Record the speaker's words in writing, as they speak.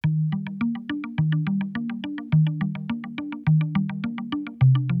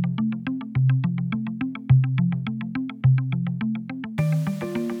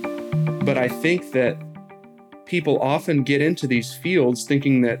But I think that people often get into these fields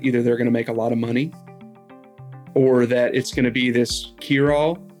thinking that either they're going to make a lot of money or that it's going to be this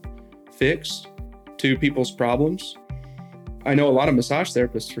cure-all fix to people's problems. I know a lot of massage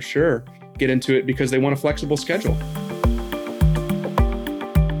therapists for sure get into it because they want a flexible schedule.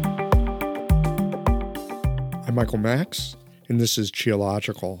 I'm Michael Max, and this is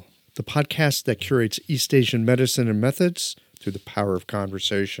Geological, the podcast that curates East Asian medicine and methods through the power of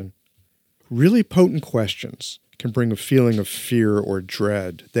conversation. Really potent questions can bring a feeling of fear or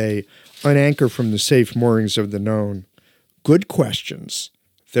dread. They unanchor from the safe moorings of the known. Good questions,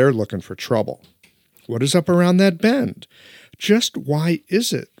 they're looking for trouble. What is up around that bend? Just why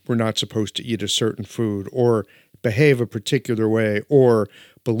is it we're not supposed to eat a certain food or behave a particular way or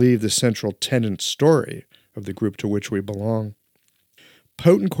believe the central tenant story of the group to which we belong?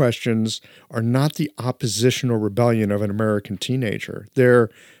 Potent questions are not the oppositional rebellion of an American teenager. They're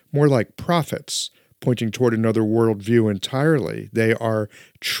more like prophets pointing toward another worldview entirely. They are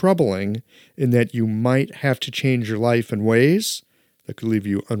troubling in that you might have to change your life in ways that could leave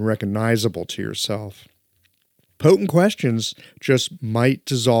you unrecognizable to yourself. Potent questions just might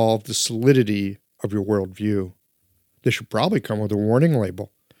dissolve the solidity of your worldview. They should probably come with a warning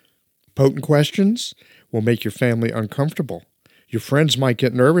label. Potent questions will make your family uncomfortable. Your friends might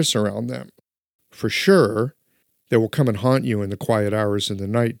get nervous around them. For sure, they will come and haunt you in the quiet hours of the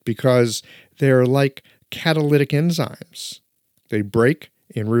night because they are like catalytic enzymes. They break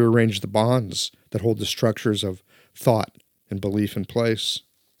and rearrange the bonds that hold the structures of thought and belief in place.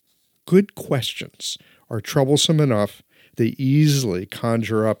 Good questions are troublesome enough they easily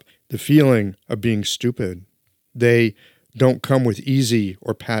conjure up the feeling of being stupid. They don't come with easy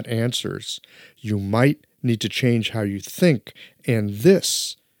or pat answers. You might need to change how you think, and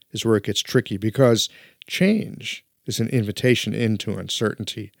this is where it gets tricky because change is an invitation into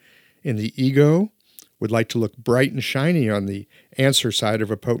uncertainty, and the ego would like to look bright and shiny on the answer side of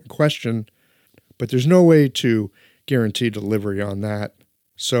a potent question, but there's no way to guarantee delivery on that.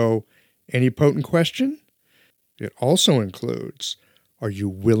 So, any potent question? It also includes, are you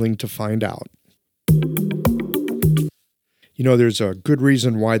willing to find out? You know, there's a good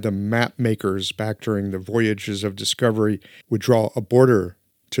reason why the map makers back during the voyages of discovery would draw a border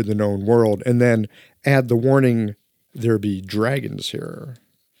to the known world and then add the warning, there be dragons here.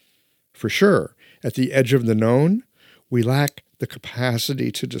 For sure, at the edge of the known, we lack the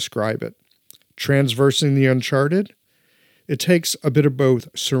capacity to describe it. Transversing the uncharted, it takes a bit of both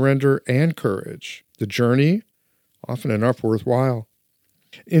surrender and courage. The journey, often enough worthwhile.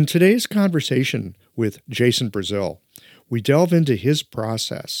 In today's conversation with Jason Brazil, we delve into his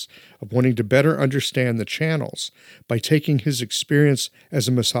process of wanting to better understand the channels by taking his experience as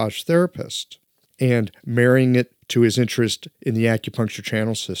a massage therapist and marrying it to his interest in the acupuncture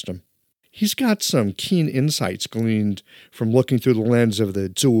channel system. He's got some keen insights gleaned from looking through the lens of the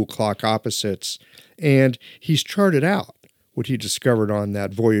dual clock opposites, and he's charted out what he discovered on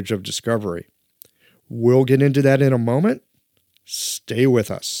that voyage of discovery. We'll get into that in a moment. Stay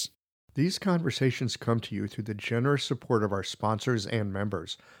with us. These conversations come to you through the generous support of our sponsors and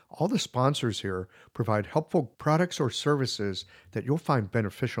members. All the sponsors here provide helpful products or services that you'll find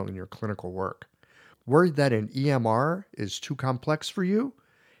beneficial in your clinical work. Worried that an EMR is too complex for you?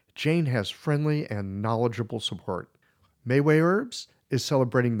 Jane has friendly and knowledgeable support. Mayway Herbs is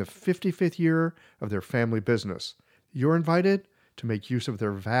celebrating the 55th year of their family business. You're invited to make use of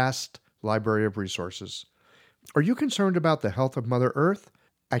their vast library of resources. Are you concerned about the health of Mother Earth?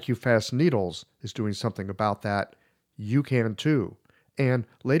 AccuFast Needles is doing something about that. You can too. And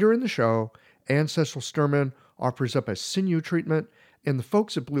later in the show, Ancestral Sturman offers up a sinew treatment, and the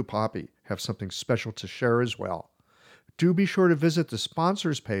folks at Blue Poppy have something special to share as well. Do be sure to visit the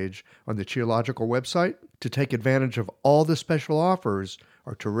sponsors page on the Geological website to take advantage of all the special offers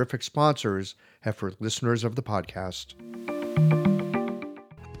our terrific sponsors have for listeners of the podcast.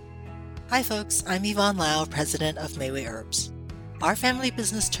 Hi folks, I'm Yvonne Lau, president of Mayway Herbs. Our family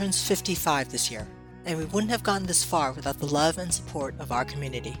business turns 55 this year, and we wouldn't have gotten this far without the love and support of our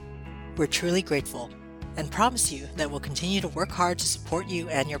community. We're truly grateful and promise you that we'll continue to work hard to support you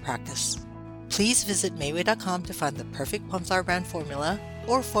and your practice. Please visit Mayway.com to find the perfect Plumflower brand formula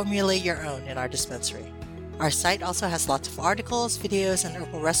or formulate your own in our dispensary. Our site also has lots of articles, videos, and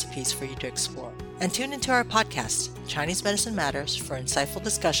herbal recipes for you to explore. And tune into our podcast, Chinese Medicine Matters, for insightful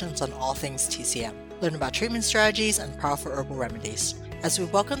discussions on all things TCM. Learn about treatment strategies and powerful herbal remedies. As we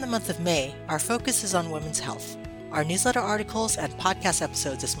welcome the month of May, our focus is on women's health. Our newsletter articles and podcast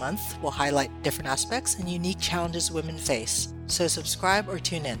episodes this month will highlight different aspects and unique challenges women face, so subscribe or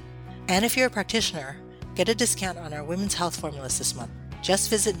tune in. And if you're a practitioner, get a discount on our women's health formulas this month. Just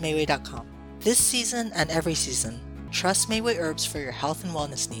visit Mayway.com. This season and every season, trust Mayway Herbs for your health and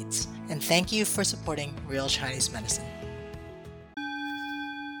wellness needs, and thank you for supporting Real Chinese Medicine.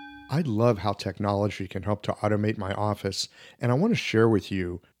 I love how technology can help to automate my office, and I want to share with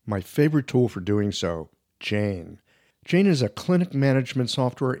you my favorite tool for doing so, Jane. Jane is a clinic management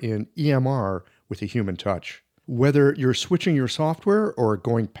software in EMR with a human touch. Whether you're switching your software or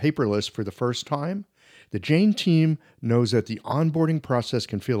going paperless for the first time, the Jane team knows that the onboarding process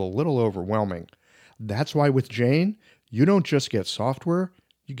can feel a little overwhelming. That's why with Jane, you don't just get software,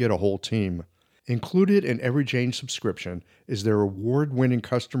 you get a whole team. Included in every Jane subscription is their award-winning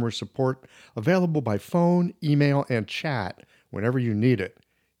customer support available by phone, email, and chat whenever you need it,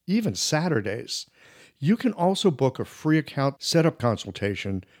 even Saturdays. You can also book a free account setup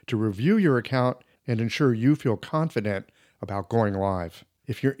consultation to review your account and ensure you feel confident about going live.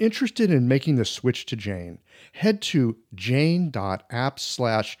 If you're interested in making the switch to Jane, head to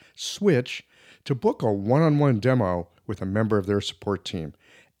jane.app/switch to book a one-on-one demo with a member of their support team.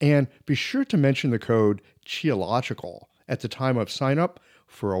 And be sure to mention the code CHIOLOGICAL at the time of sign up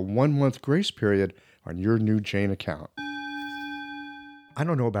for a 1-month grace period on your new Jane account. I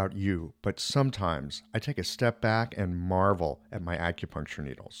don't know about you, but sometimes I take a step back and marvel at my acupuncture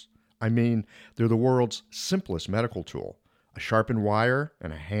needles. I mean, they're the world's simplest medical tool. A sharpened wire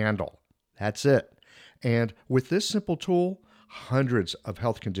and a handle. That's it. And with this simple tool, hundreds of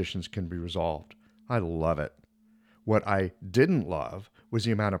health conditions can be resolved. I love it. What I didn't love was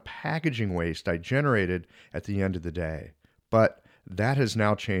the amount of packaging waste I generated at the end of the day. But that has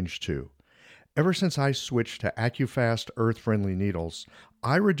now changed too. Ever since I switched to AccuFast earth-friendly needles,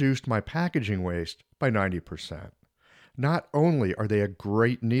 I reduced my packaging waste by 90%. Not only are they a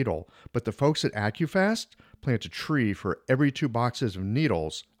great needle, but the folks at AccuFast plant a tree for every 2 boxes of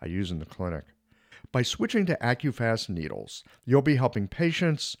needles I use in the clinic. By switching to AccuFast needles, you'll be helping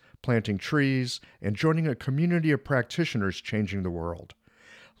patients, planting trees, and joining a community of practitioners changing the world.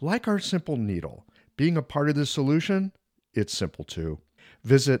 Like our simple needle, being a part of the solution, it's simple too.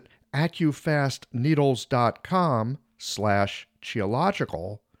 Visit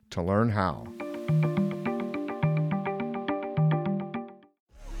AccuFastNeedles.com/Qiological to learn how.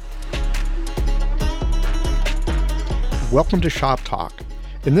 Welcome to Shop Talk.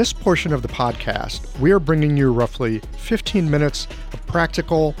 In this portion of the podcast, we are bringing you roughly 15 minutes of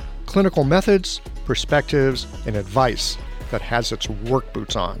practical, clinical methods, perspectives, and advice that has its work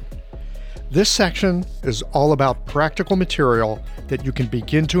boots on. This section is all about practical material that you can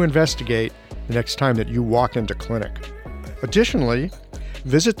begin to investigate the next time that you walk into clinic. Additionally,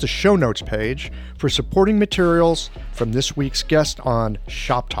 visit the show notes page for supporting materials from this week's guest on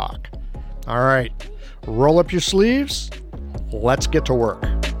Shop Talk. All right, roll up your sleeves. Let's get to work.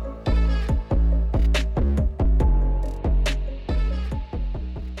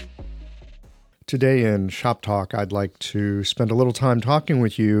 Today in Shop Talk, I'd like to spend a little time talking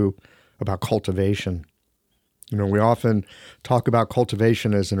with you about cultivation. You know, we often talk about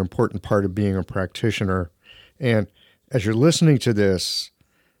cultivation as an important part of being a practitioner. And as you're listening to this,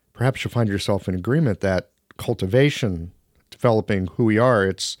 perhaps you'll find yourself in agreement that cultivation, developing who we are,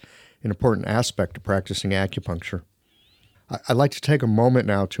 it's an important aspect of practicing acupuncture. I'd like to take a moment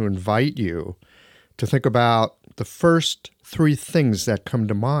now to invite you to think about the first 3 things that come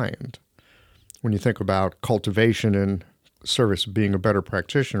to mind when you think about cultivation in service of being a better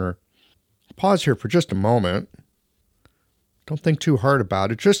practitioner. Pause here for just a moment. Don't think too hard about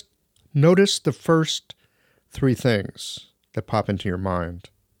it. Just notice the first 3 things that pop into your mind.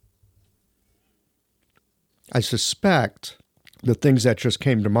 I suspect the things that just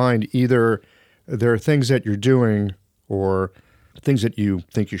came to mind, either there are things that you're doing or things that you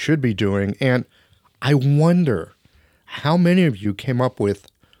think you should be doing. And I wonder how many of you came up with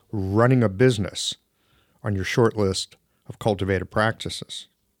running a business on your short list of cultivative practices.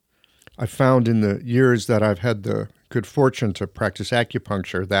 I found in the years that I've had the good fortune to practice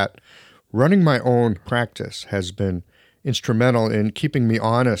acupuncture that running my own practice has been instrumental in keeping me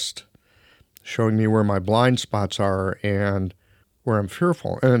honest, showing me where my blind spots are and where I'm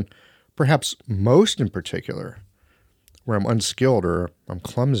fearful, and perhaps most in particular, where I'm unskilled or I'm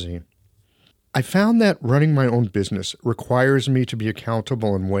clumsy. I found that running my own business requires me to be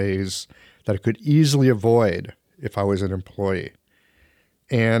accountable in ways that I could easily avoid if I was an employee,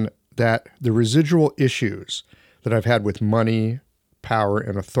 and that the residual issues that I've had with money, power,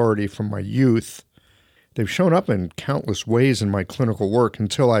 and authority from my youth, they've shown up in countless ways in my clinical work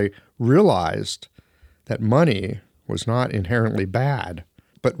until I realized that money was not inherently bad,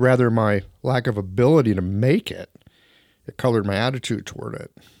 but rather my lack of ability to make it. It colored my attitude toward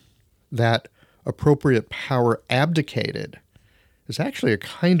it. That appropriate power abdicated is actually a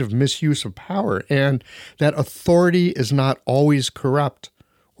kind of misuse of power, and that authority is not always corrupt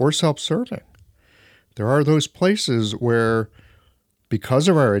or self-serving. There are those places where, because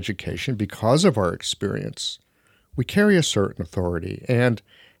of our education, because of our experience, we carry a certain authority, and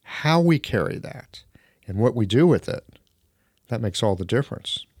how we carry that and what we do with it, that makes all the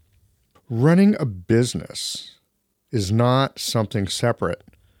difference. Running a business is not something separate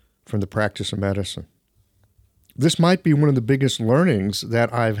from the practice of medicine. This might be one of the biggest learnings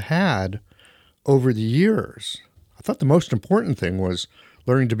that I've had over the years. I thought the most important thing was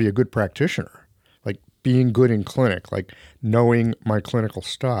learning to be a good practitioner, like being good in clinic, like knowing my clinical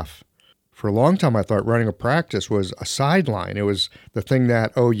stuff. For a long time, I thought running a practice was a sideline. It was the thing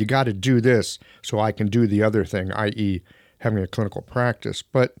that, oh, you got to do this so I can do the other thing, i.e. having a clinical practice.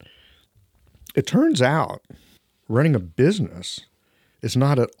 But it turns out running a business is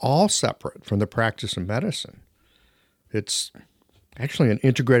not at all separate from the practice of medicine. It's actually an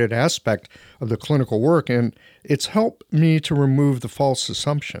integrated aspect of the clinical work, and it's helped me to remove the false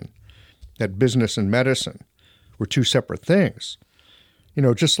assumption that business and medicine were two separate things.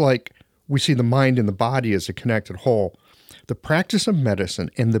 Just like we see the mind and the body as a connected whole, the practice of medicine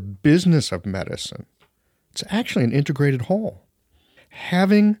and the business of medicine, it's actually an integrated whole.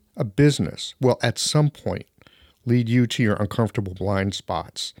 Having a business will at some point lead you to your uncomfortable blind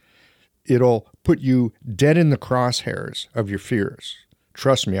spots. It'll put you dead in the crosshairs of your fears.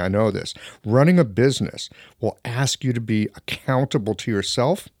 Trust me, I know this. Running a business will ask you to be accountable to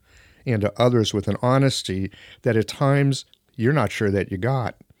yourself and to others with an honesty that at times you're not sure that you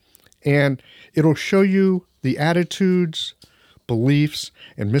got. And it'll show you the attitudes, beliefs,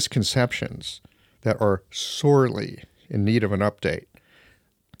 and misconceptions that are sorely in need of an update.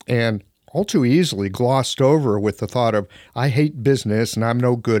 And all too easily glossed over with the thought of, I hate business and I'm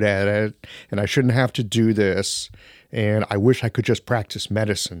no good at it and I shouldn't have to do this and I wish I could just practice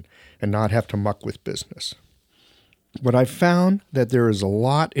medicine and not have to muck with business. But I found that there is a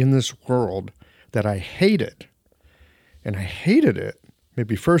lot in this world that I hated. And I hated it,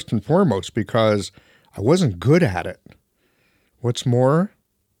 maybe first and foremost, because I wasn't good at it. What's more,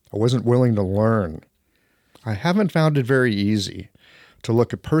 I wasn't willing to learn. I haven't found it very easy to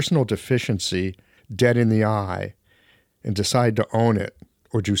look at personal deficiency dead in the eye and decide to own it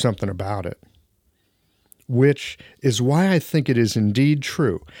or do something about it. Which is why I think it is indeed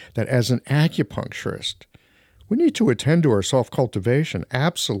true that as an acupuncturist, we need to attend to our self-cultivation,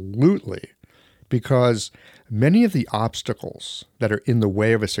 absolutely, because many of the obstacles that are in the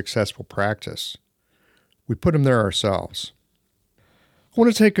way of a successful practice, we put them there ourselves. I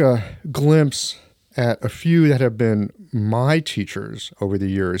want to take a glimpse at a few that have been my teachers over the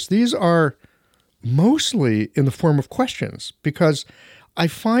years. These are mostly in the form of questions because I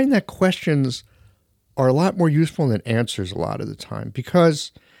find that questions are a lot more useful than answers a lot of the time,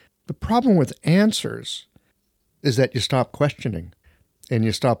 because the problem with answers is that you stop questioning and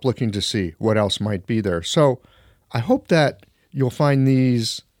you stop looking to see what else might be there. So I hope that you'll find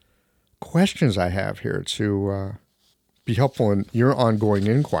these questions I have here to be helpful in your ongoing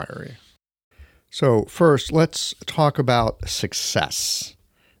inquiry. So first, let's talk about success.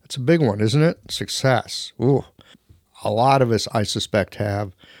 It's a big one, isn't it? Success. Ooh, a lot of us, I suspect,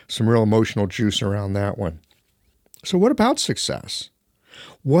 have some real emotional juice around that one. So what about success?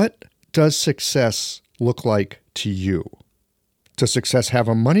 What does success look like to you? Does success have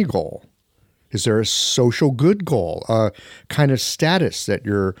a money goal? Is there a social good goal, a kind of status that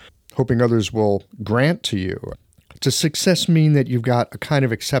you're hoping others will grant to you? Does success mean that you've got a kind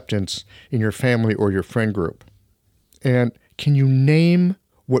of acceptance in your family or your friend group? And can you name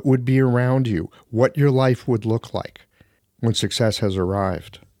what would be around you, what your life would look like when success has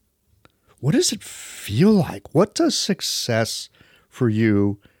arrived? What does it feel like? What does success for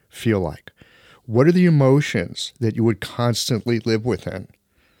you feel like? What are the emotions that you would constantly live within?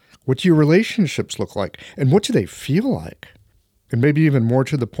 What do your relationships look like? And what do they feel like? And maybe even more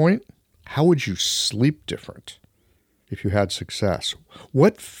to the point, how would you sleep different if you had success?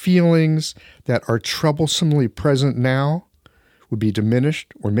 What feelings that are troublesomely present now would be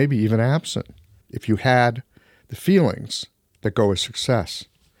diminished or maybe even absent if you had the feelings that go with success?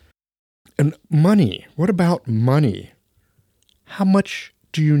 And money, what about money? How much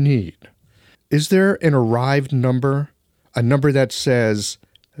do you need? Is there an arrived number, a number that says,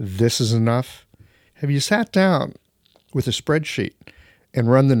 this is enough? Have you sat down with a spreadsheet and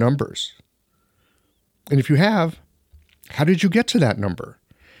run the numbers? And if you have, how did you get to that number?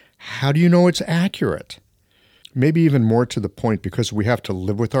 How do you know it's accurate? Maybe even more to the point, because we have to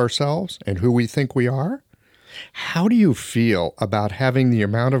live with ourselves and who we think we are. How do you feel about having the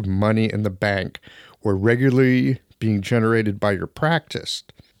amount of money in the bank or regularly being generated by your practice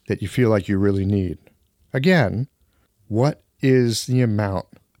that you feel like you really need? Again, what is the amount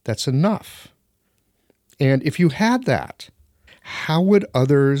that's enough? And if you had that, how would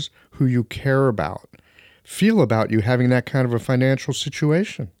others who you care about feel about you having that kind of a financial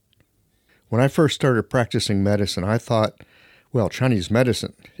situation? When I first started practicing medicine, I thought, well, Chinese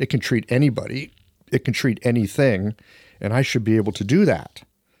medicine, it can treat anybody, it can treat anything, and I should be able to do that.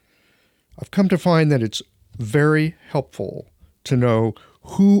 I've come to find that it's very helpful to know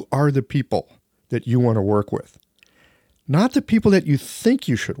who are the people that you want to work with. Not the people that you think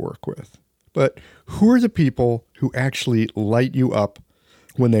you should work with, but who are the people who actually light you up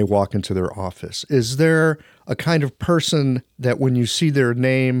when they walk into their office? Is there a kind of person that when you see their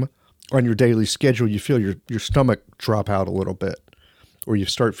name on your daily schedule, you feel your stomach drop out a little bit, or you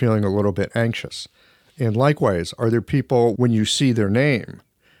start feeling a little bit anxious? And likewise, are there people when you see their name,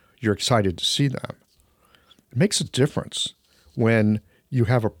 you're excited to see them? It makes a difference when you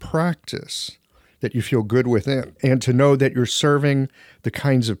have a practice that you feel good within, and to know that you're serving the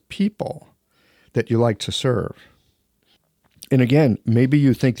kinds of people that you like to serve. And again, maybe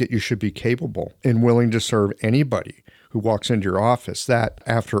you think that you should be capable and willing to serve anybody who walks into your office. That,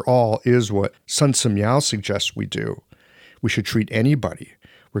 after all, is what Sun Sum Yao suggests we do. We should treat anybody,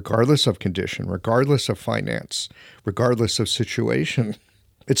 regardless of condition, regardless of finance, regardless of situation.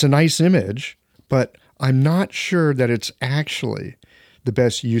 It's a nice image, but I'm not sure that it's actually the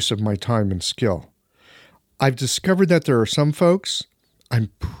best use of my time and skill. I've discovered that there are some folks I'm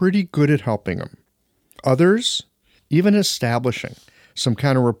pretty good at helping them. Others, even establishing some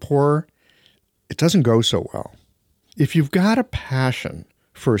kind of rapport, it doesn't go so well. If you've got a passion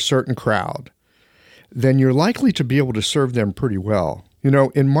for a certain crowd, then you're likely to be able to serve them pretty well. You know,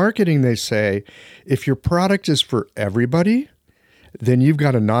 in marketing, they say, if your product is for everybody, then you've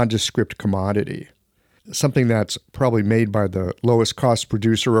got a nondescript commodity, something that's probably made by the lowest cost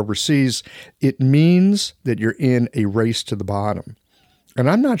producer overseas. It means that you're in a race to the bottom. And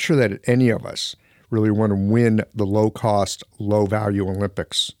I'm not sure that any of us really want to win the low-cost, low-value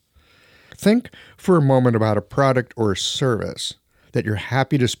Olympics. Think for a moment about a product or a service that you're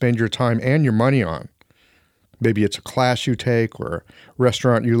happy to spend your time and your money on. Maybe it's a class you take or a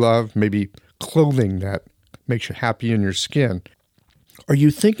restaurant you love, maybe clothing that makes you happy in your skin. Are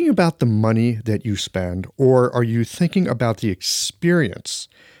you thinking about the money that you spend, or are you thinking about the experience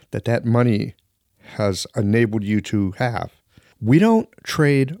that that money has enabled you to have? We don't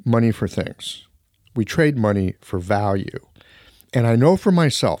trade money for things. We trade money for value. And I know for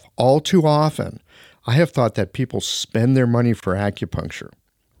myself, all too often, I have thought that people spend their money for acupuncture.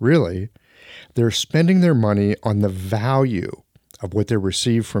 Really, they're spending their money on the value of what they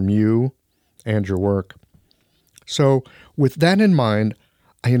receive from you and your work. So with that in mind,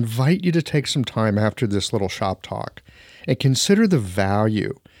 I invite you to take some time after this little shop talk and consider the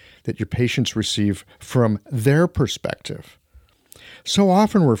value that your patients receive from their perspective. So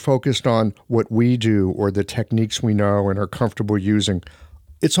often we're focused on what we do or the techniques we know and are comfortable using.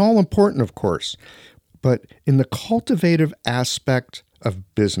 It's all important, of course, but in the cultivative aspect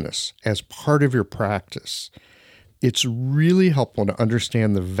of business as part of your practice, it's really helpful to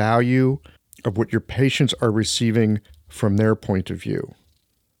understand the value of what your patients are receiving from their point of view.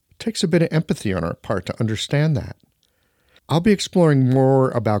 It takes a bit of empathy on our part to understand that. I'll be exploring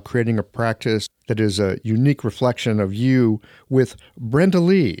more about creating a practice that is a unique reflection of you with Brenda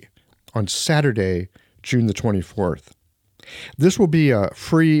Lee on Saturday, June the 24th. This will be a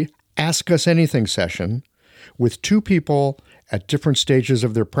free Ask Us Anything session with two people at different stages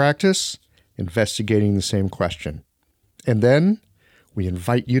of their practice investigating the same question. And then we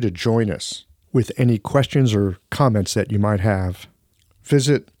invite you to join us with any questions or comments that you might have.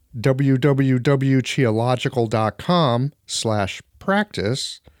 Visit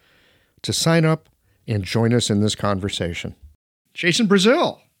www.qiological.com/practice to sign up and join us in this conversation. Jason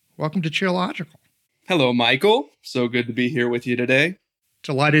Brazil, welcome to Qiological. Hello, Michael. So good to be here with you today.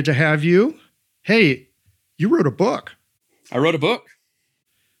 Delighted to have you. Hey, you wrote a book. I wrote a book.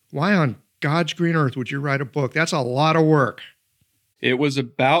 Why on God's green earth would you write a book? That's a lot of work. It was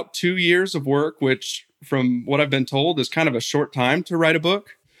about 2 years of work, which from what I've been told is kind of a short time to write a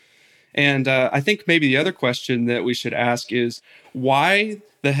book. And I think maybe the other question that we should ask is, why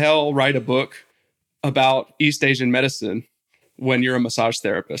the hell write a book about East Asian medicine when you're a massage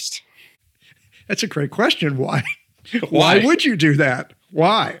therapist? That's a great question. Why? Why would you do that?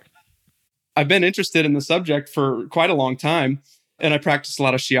 Why? I've been interested in the subject for quite a long time, and I practice a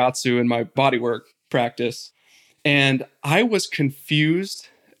lot of shiatsu in my bodywork practice. And I was confused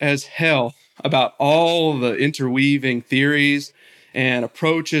as hell about all the interweaving theories and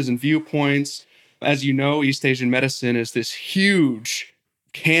approaches and viewpoints As you know, East Asian medicine is this huge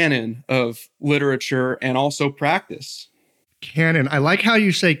canon of literature and also practice. Canon. I like how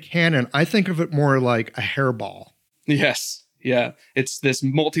you say canon. I think of it more like a hairball. Yes. Yeah. It's this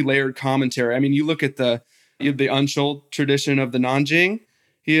multi-layered commentary. I mean, you look at the Unshul tradition of the Nanjing,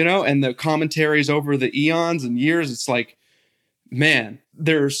 and the commentaries over the eons and years. It's like, man,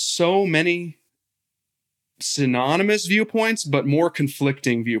 there's so many synonymous viewpoints, but more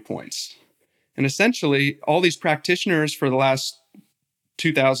conflicting viewpoints. And essentially, all these practitioners for the last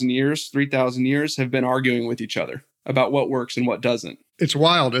 2,000 years, 3,000 years have been arguing with each other about what works and what doesn't. It's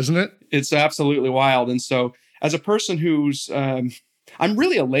wild, isn't it? It's absolutely wild. And so as a person who's, I'm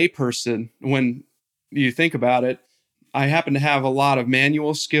really a layperson when you think about it. I happen to have a lot of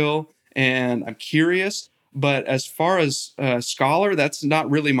manual skill and I'm curious, but as far as a scholar, that's not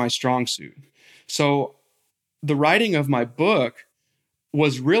really my strong suit. So the writing of my book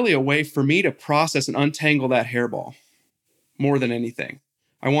was really a way for me to process and untangle that hairball more than anything.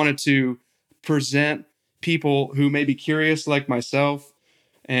 I wanted to present people who may be curious like myself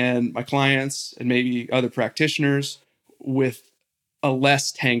and my clients and maybe other practitioners with a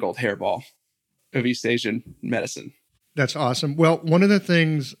less tangled hairball of East Asian medicine. That's awesome. Well, one of the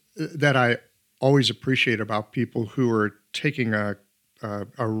things that I always appreciate about people who are taking a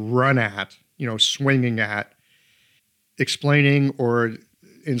run at, swinging at, explaining or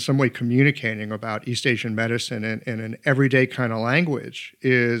in some way communicating about East Asian medicine in an everyday kind of language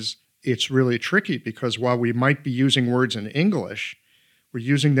is it's really tricky because while we might be using words in English, we're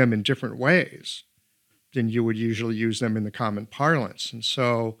using them in different ways than you would usually use them in the common parlance. And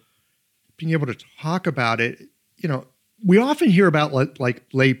so being able to talk about it, we often hear about like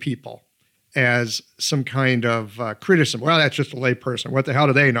lay people as some kind of criticism. Well, that's just a lay person. What the hell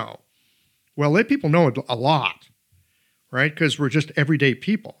do they know? Well, lay people know a lot, right? Because we're just everyday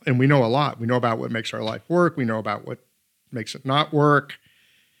people and we know a lot. We know about what makes our life work. We know about what makes it not work.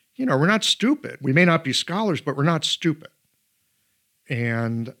 We're not stupid. We may not be scholars, but we're not stupid.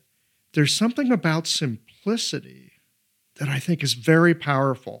 And there's something about simplicity that I think is very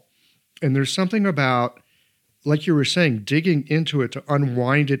powerful. And there's something about, like you were saying, digging into it to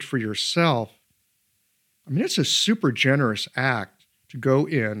unwind it for yourself. I mean, it's a super generous act to go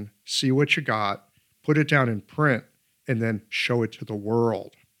in, see what you got, put it down in print, and then show it to the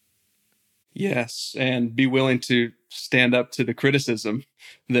world. Yes, and be willing to stand up to the criticism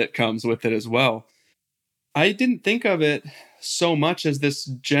that comes with it as well. I didn't think of it so much as this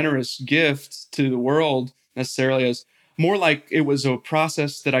generous gift to the world necessarily, as more like it was a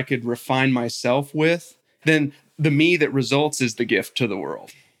process that I could refine myself with. Then the me that results is the gift to the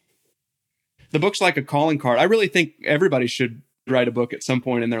world. The book's like a calling card. I really think everybody should write a book at some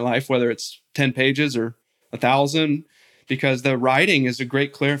point in their life, whether it's 10 pages or 1,000, because the writing is a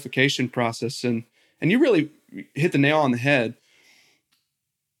great clarification process. And you really hit the nail on the head.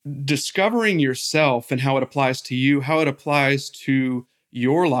 Discovering yourself and how it applies to you, how it applies to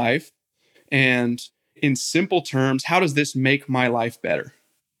your life, and in simple terms, how does this make my life better?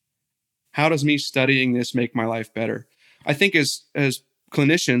 How does me studying this make my life better? I think as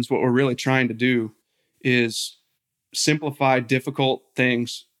clinicians, what we're really trying to do is simplify difficult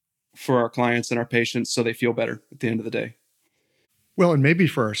things for our clients and our patients so they feel better at the end of the day. Well, and maybe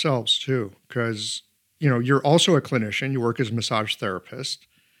for ourselves too, because, you're also a clinician, you work as a massage therapist.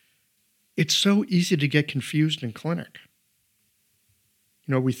 It's so easy to get confused in clinic.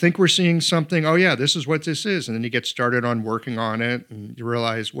 We think we're seeing something, oh yeah, this is what this is. And then you get started on working on it and you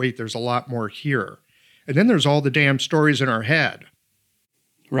realize, wait, there's a lot more here. And then there's all the damn stories in our head.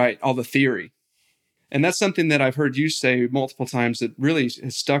 Right, all the theory. And that's something that I've heard you say multiple times that really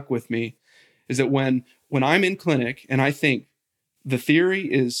has stuck with me, is that when I'm in clinic and I think the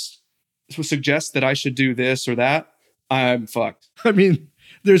theory suggests that I should do this or that, I'm fucked. I mean,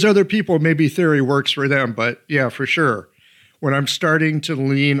 there's other people, maybe theory works for them, but yeah, for sure. When I'm starting to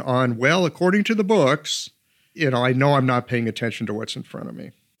lean on, well, according to the books, I know I'm not paying attention to what's in front of me.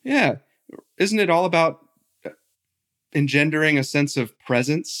 Yeah. Isn't it all about engendering a sense of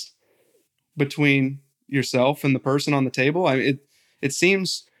presence between yourself and the person on the table? It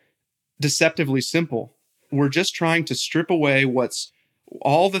seems deceptively simple. We're just trying to strip away what's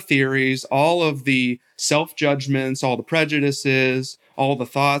all the theories, all of the self-judgments, all the prejudices, all the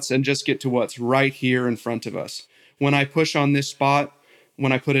thoughts, and just get to what's right here in front of us. When I push on this spot,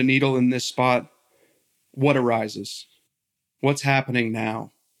 when I put a needle in this spot, what arises? What's happening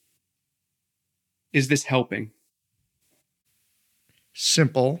now? Is this helping?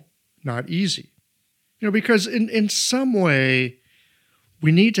 Simple, not easy. Because in some way,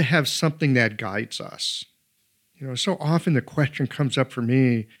 we need to have something that guides us. So often the question comes up for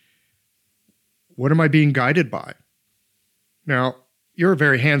me, What am I being guided by? Now, you're a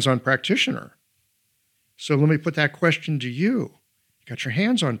very hands-on practitioner. So let me put that question to you. You got your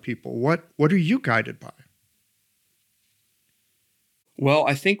hands on people. What are you guided by? Well,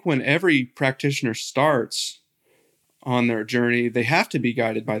 I think when every practitioner starts on their journey, they have to be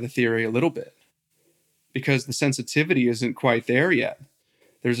guided by the theory a little bit because the sensitivity isn't quite there yet.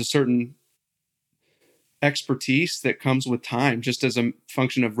 There's a certain expertise that comes with time just as a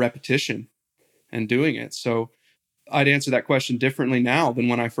function of repetition and doing it. So I'd answer that question differently now than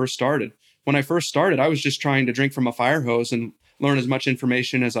when I first started. When I first started, I was just trying to drink from a fire hose and learn as much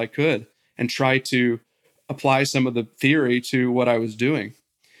information as I could and try to apply some of the theory to what I was doing.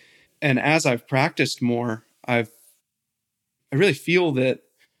 And as I've practiced more, I really feel that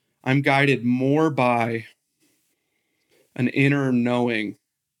I'm guided more by an inner knowing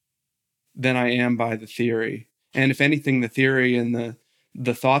than I am by the theory. And if anything, the theory and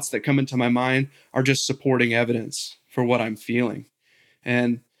the thoughts that come into my mind are just supporting evidence for what I'm feeling.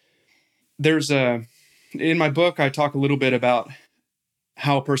 And in my book, I talk a little bit about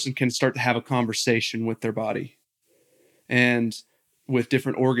how a person can start to have a conversation with their body and with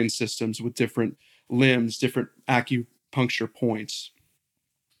different organ systems, with different limbs, different acupuncture points.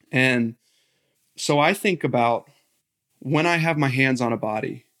 And so I think about when I have my hands on a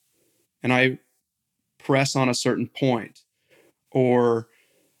body and I press on a certain point, or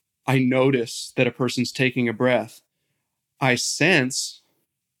I notice that a person's taking a breath, I sense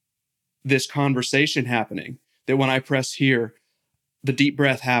this conversation happening, that when I press here, the deep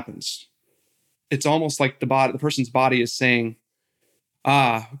breath happens. It's almost like the person's body is saying,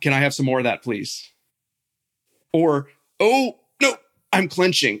 can I have some more of that, please? Or, oh, no, I'm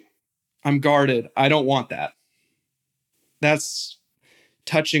clenching. I'm guarded. I don't want that. That's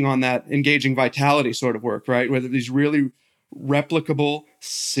touching on that engaging vitality sort of work, right? Whether these really replicable,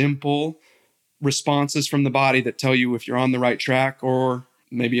 simple responses from the body that tell you if you're on the right track or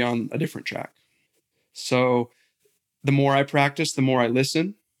maybe on a different track. So the more I practice, the more I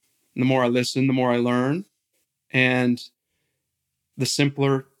listen. And the more I listen, the more I learn. And the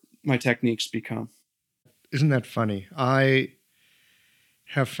simpler my techniques become. Isn't that funny? I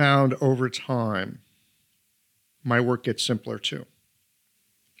have found over time my work gets simpler too.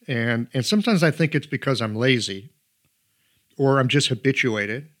 And sometimes I think it's because I'm lazy or I'm just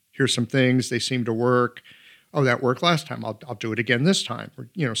habituated. Here's some things, they seem to work. Oh, that worked last time. I'll do it again this time.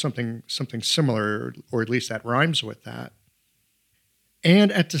 Or, something similar, or at least that rhymes with that.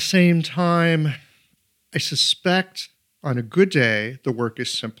 And at the same time, I suspect on a good day, the work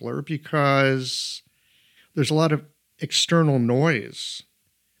is simpler because there's a lot of external noise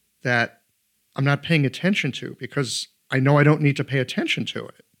that I'm not paying attention to because I know I don't need to pay attention to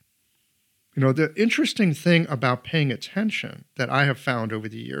it. The interesting thing about paying attention that I have found over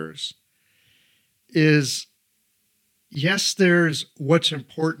the years is, yes, there's what's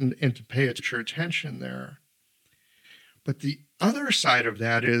important and to pay extra attention there. But the other side of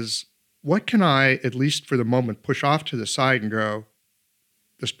that is, what can I, at least for the moment, push off to the side and go,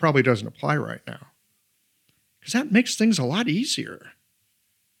 this probably doesn't apply right now? Because that makes things a lot easier.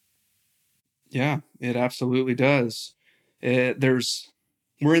 Yeah, it absolutely does.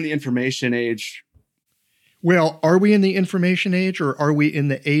 We're in the information age. Well, are we in the information age, or are we in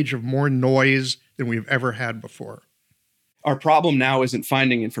the age of more noise than we've ever had before? Our problem now isn't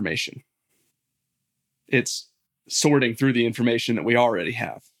finding information. It's sorting through the information that we already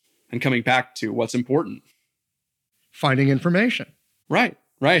have and coming back to what's important. Finding information. Right.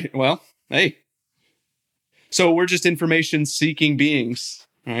 Well, hey. So we're just information-seeking beings,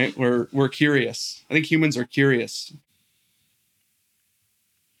 right? We're curious. I think humans are curious.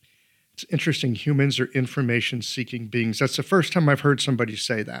 It's interesting. Humans are information-seeking beings. That's the first time I've heard somebody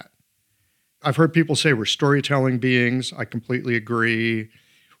say that. I've heard people say we're storytelling beings. I completely agree.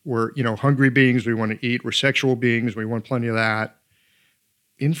 We're, hungry beings. We want to eat. We're sexual beings. We want plenty of that.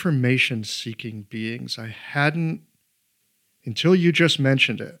 Information-seeking beings. I hadn't, until you just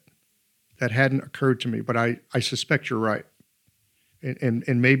mentioned it, that hadn't occurred to me, but I suspect you're right.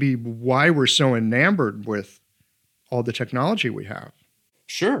 And maybe why we're so enamored with all the technology we have.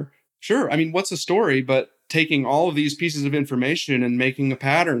 Sure. I mean, what's a story but taking all of these pieces of information and making a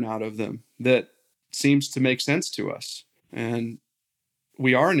pattern out of them that seems to make sense to us? And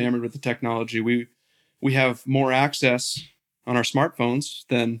we are enamored with the technology. We have more access on our smartphones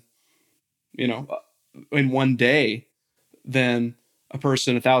than, in one day than a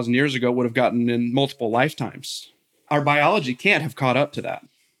person 1,000 years ago would have gotten in multiple lifetimes. Our biology can't have caught up to that.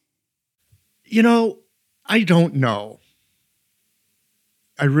 I don't know.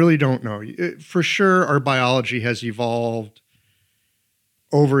 I really don't know. For sure, our biology has evolved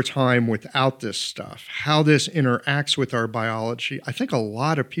over time without this stuff, how this interacts with our biology. I think a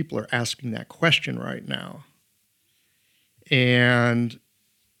lot of people are asking that question right now. And,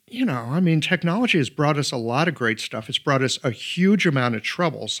 technology has brought us a lot of great stuff. It's brought us a huge amount of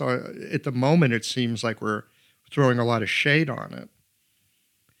trouble. So at the moment, it seems like we're throwing a lot of shade on it.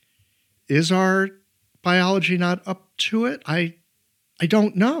 Is our biology not up to it? I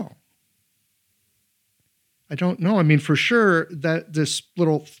don't know. I don't know. I mean, for sure, that this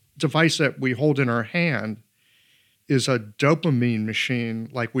little device that we hold in our hand is a dopamine machine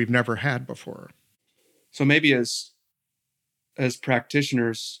like we've never had before. So maybe as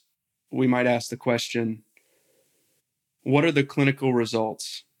practitioners, we might ask the question, what are the clinical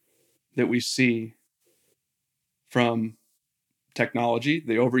results that we see from technology,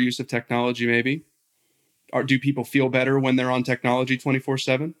 the overuse of technology maybe? Or do people feel better when they're on technology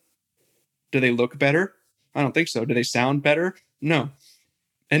 24/7? Do they look better? I don't think so. Do they sound better? No.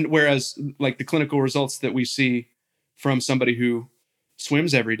 And whereas like the clinical results that we see from somebody who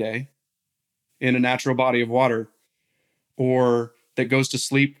swims every day in a natural body of water, or that goes to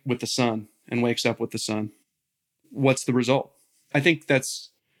sleep with the sun and wakes up with the sun, what's the result? I think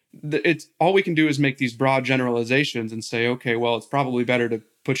it's all we can do is make these broad generalizations and say, okay, well, it's probably better to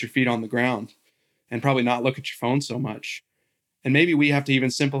put your feet on the ground and probably not look at your phone so much. And maybe we have to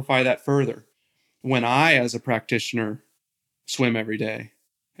even simplify that further. When I, as a practitioner, swim every day,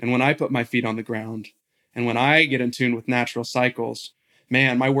 and when I put my feet on the ground, and when I get in tune with natural cycles,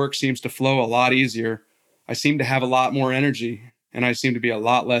 man, my work seems to flow a lot easier. I seem to have a lot more energy, and I seem to be a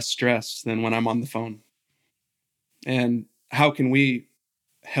lot less stressed than when I'm on the phone. And how can we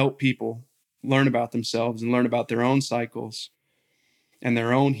help people learn about themselves and learn about their own cycles and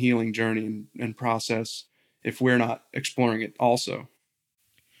their own healing journey and process if we're not exploring it also?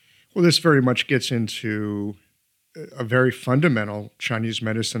 Well, this very much gets into a very fundamental Chinese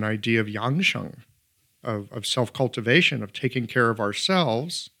medicine idea of yangsheng, of self-cultivation, of taking care of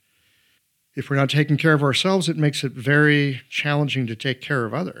ourselves. If we're not taking care of ourselves, it makes it very challenging to take care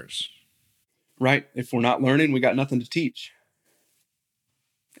of others. Right. If we're not learning, we got nothing to teach.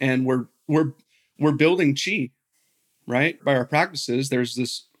 And we're building qi, right? By our practices, there's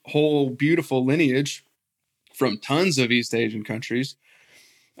this whole beautiful lineage from tons of East Asian countries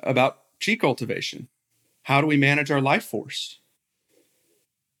about qi cultivation. How do we manage our life force?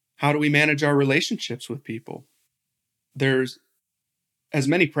 How do we manage our relationships with people? There's as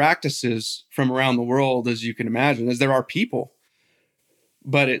many practices from around the world as you can imagine, as there are people.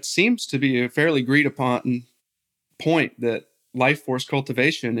 But it seems to be a fairly agreed upon point that life force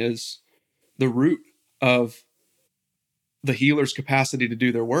cultivation is the root of the healer's capacity to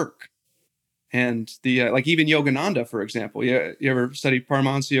do their work. And the like even Yogananda, for example. You ever studied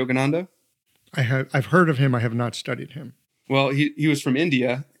Paramahansa Yogananda? I've heard of him. I have not studied him. Well, he was from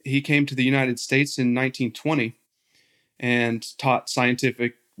India. He came to the United States in 1920 and taught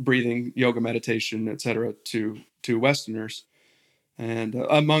scientific breathing, yoga, meditation, etc. to Westerners, and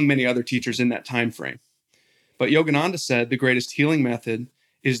among many other teachers in that time frame. But Yogananda said the greatest healing method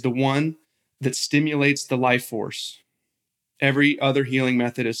is the one that stimulates the life force. Every other healing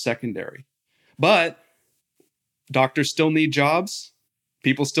method is secondary. But doctors still need jobs.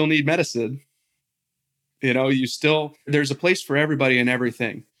 People still need medicine. There's a place for everybody and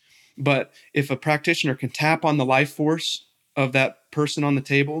everything. But if a practitioner can tap on the life force of that person on the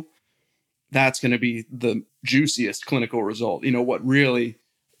table, that's going to be the juiciest clinical result. What really,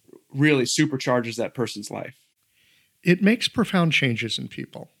 really supercharges that person's life. It makes profound changes in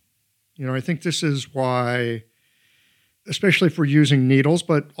people. I think this is why, especially if we're using needles,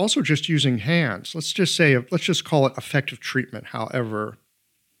 but also just using hands, let's just call it effective treatment, however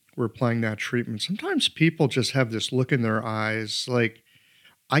we're applying that treatment. Sometimes people just have this look in their eyes like,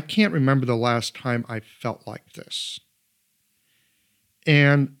 I can't remember the last time I felt like this.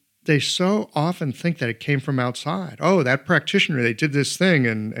 And they so often think that it came from outside. Oh, that practitioner, they did this thing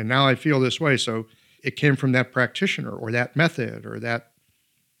and now I feel this way. So it came from that practitioner or that method or that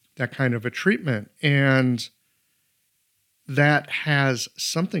kind of a treatment. And that has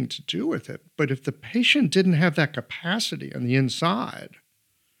something to do with it. But if the patient didn't have that capacity on the inside,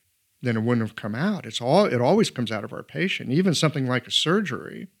 then it wouldn't have come out. It always comes out of our patient. Even something like a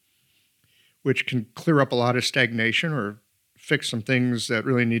surgery, which can clear up a lot of stagnation or fix some things that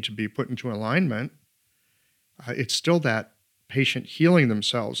really need to be put into alignment, it's still that patient healing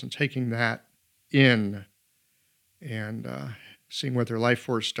themselves and taking that in and seeing what their life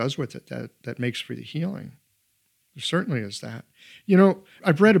force does with it that makes for the healing. There certainly is that.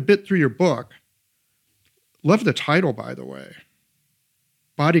 I've read a bit through your book. Love the title, by the way.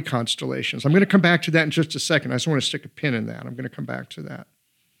 Body Constellations. I'm going to come back to that in just a second. I just want to stick a pin in that. I'm going to come back to that.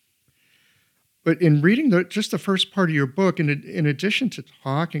 But in reading just the first part of your book, in addition to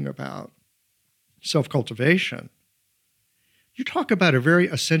talking about self-cultivation, you talk about a very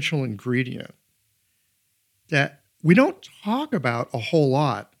essential ingredient that we don't talk about a whole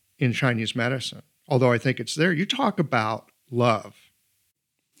lot in Chinese medicine, although I think it's there. You talk about love.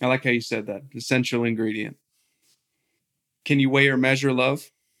 I like how you said that. Essential ingredient. Can you weigh or measure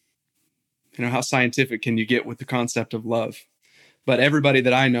love? You know, how scientific can you get with the concept of love? But everybody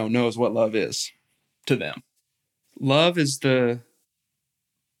that I know knows what love is to them. Love is the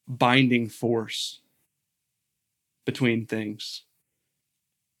binding force between things.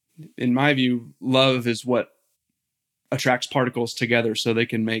 In my view, love is what attracts particles together so they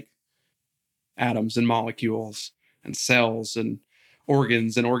can make atoms and molecules and cells and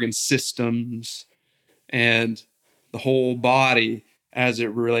organ systems and the whole body as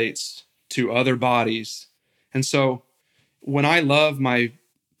it relates to other bodies. And so when I love my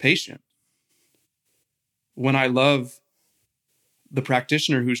patient, when I love the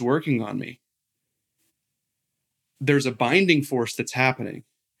practitioner who's working on me, there's a binding force that's happening.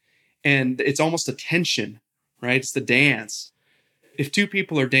 And it's almost a tension, right? It's the dance. If two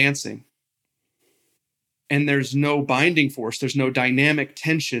people are dancing and there's no binding force, there's no dynamic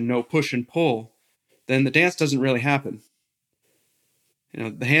tension, no push and pull, then the dance doesn't really happen. You know,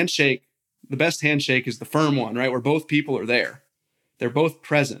 the best handshake is the firm one, right? Where both people are there. They're both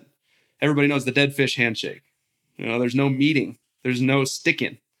present. Everybody knows the dead fish handshake. You know, there's no meeting. There's no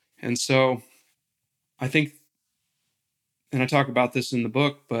sticking. And so I think, and I talk about this in the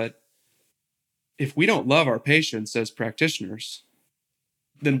book, but if we don't love our patients as practitioners,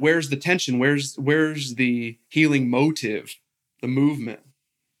 then where's the tension? Where's the healing motive, the movement?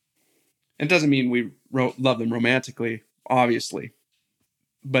 It doesn't mean we love them romantically, obviously,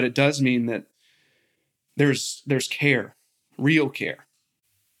 but it does mean that there's care, real care.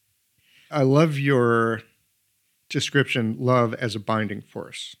 I love your description, love as a binding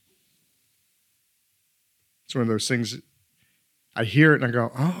force. It's one of those things I hear it and I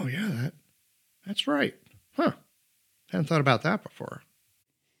go, oh yeah, that's right. Huh. Hadn't thought about that before.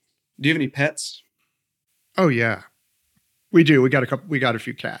 Do you have any pets? Oh yeah. We do. We got a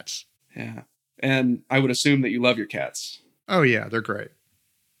few cats. Yeah. And I would assume that you love your cats. Oh yeah, they're great.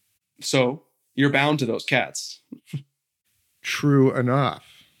 So you're bound to those cats. True enough.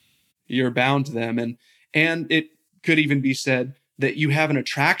 You're bound to them. And it could even be said that you have an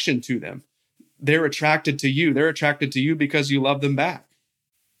attraction to them. They're attracted to you. They're attracted to you because you love them back.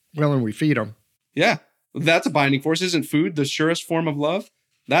 Well, and we feed them. Yeah. That's a binding force. Isn't food the surest form of love?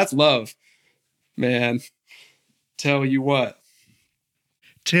 That's love. Man, tell you what.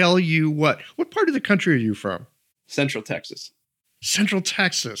 Tell you what. What part of the country are you from? Central Texas. Central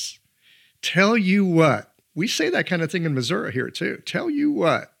Texas. Tell you what. We say that kind of thing in Missouri here too. Tell you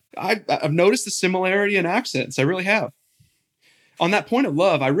what. I've noticed the similarity in accents. I really have. On that point of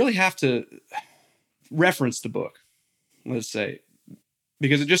love, I really have to reference the book, let's say,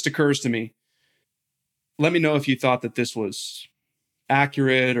 because it just occurs to me. Let me know if you thought that this was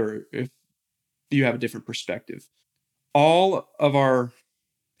accurate or if you have a different perspective. All of our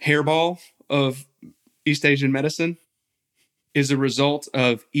hairball of East Asian medicine is a result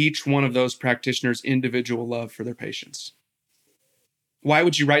of each one of those practitioners' individual love for their patients. Why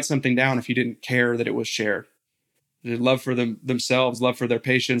would you write something down if you didn't care that it was shared? Love for themselves, love for their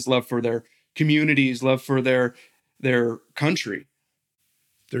patients, love for their communities, love for their country.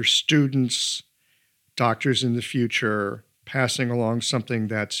 Their students, doctors in the future, passing along something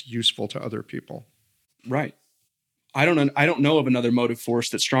that's useful to other people. Right. I don't know of another motive force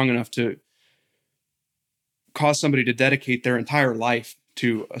that's strong enough to cause somebody to dedicate their entire life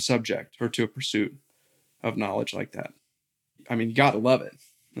to a subject or to a pursuit of knowledge like that. I mean, you got to love it.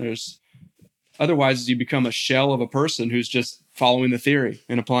 Otherwise, you become a shell of a person who's just following the theory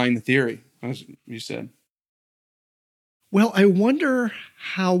and applying the theory, as you said. Well, I wonder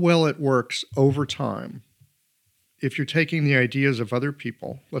how well it works over time if you're taking the ideas of other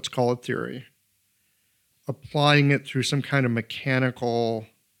people, let's call it theory, applying it through some kind of mechanical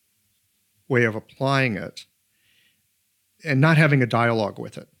way of applying it, and not having a dialogue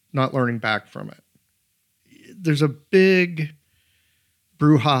with it, not learning back from it. There's a big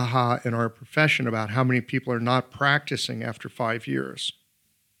brouhaha in our profession about how many people are not practicing after 5 years.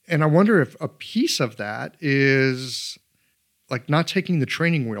 And I wonder if a piece of that is like not taking the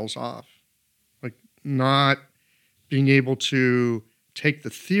training wheels off, like not being able to take the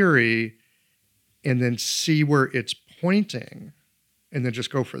theory and then see where it's pointing and then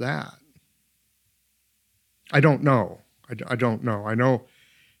just go for that. I don't know. I don't know. I know,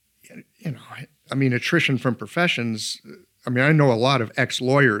 I mean, attrition from professions. I mean, I know a lot of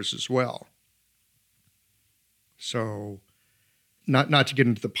ex-lawyers as well. So not to get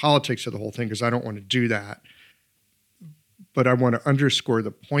into the politics of the whole thing, because I don't want to do that, but I want to underscore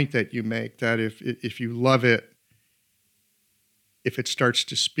the point that you make, that if you love it, if it starts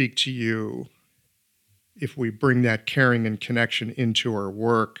to speak to you, if we bring that caring and connection into our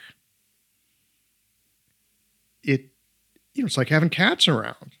work, it's like having cats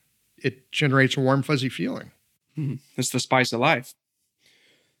around. It generates a warm, fuzzy feeling. It's the spice of life.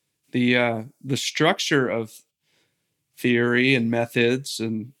 The structure of theory and methods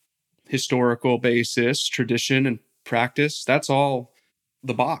and historical basis, tradition and practice, that's all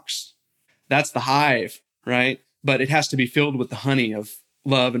the box. That's the hive, right? But it has to be filled with the honey of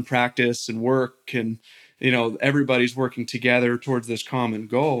love and practice and work, and everybody's working together towards this common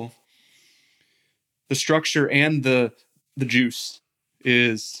goal. The structure and the juice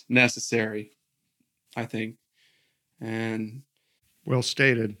is necessary, I think. And well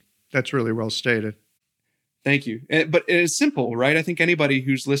stated. That's really well stated. Thank you. But it's simple, right? I think anybody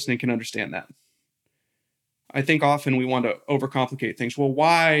who's listening can understand that. I think often we want to overcomplicate things. Well,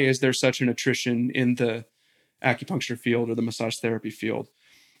 why is there such an attrition in the acupuncture field or the massage therapy field?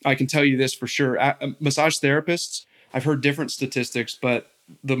 I can tell you this for sure. Massage therapists, I've heard different statistics, but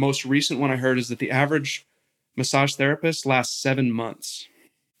the most recent one I heard is that the average massage therapist lasts 7 months.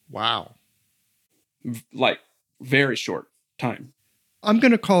 Wow. Like very short time. I'm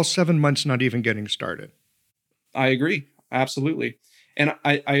going to call 7 months not even getting started. I agree. Absolutely. And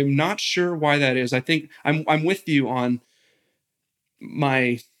I'm not sure why that is. I think I'm with you on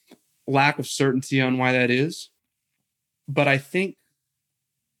my lack of certainty on why that is. But I think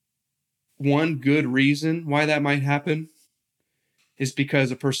one good reason why that might happen is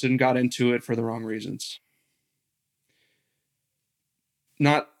because a person got into it for the wrong reasons.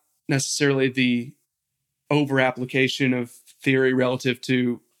 Not necessarily the over application of theory relative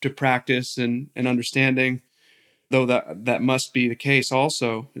to practice and understanding, though that must be the case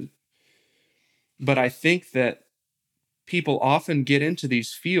also. But I think that people often get into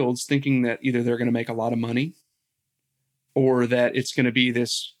these fields thinking that either they're going to make a lot of money or that it's going to be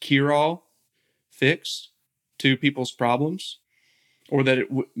this cure-all fix to people's problems, or that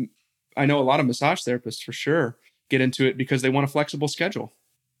I know a lot of massage therapists for sure get into it because they want a flexible schedule.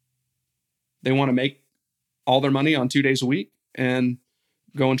 They want to make all their money on 2 days a week and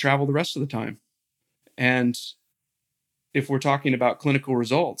go and travel the rest of the time. And if we're talking about clinical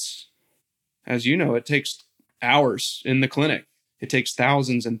results, as you know, it takes hours in the clinic. It takes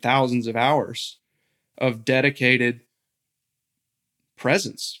thousands and thousands of hours of dedicated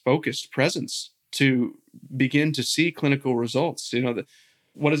presence, focused presence to begin to see clinical results.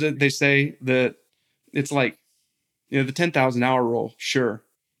 What is it they say? That it's like, the 10,000 hour rule, sure.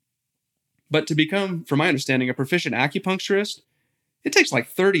 But to become, from my understanding, a proficient acupuncturist, it takes like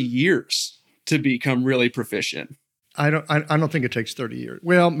 30 years to become really proficient. I don't think it takes 30 years.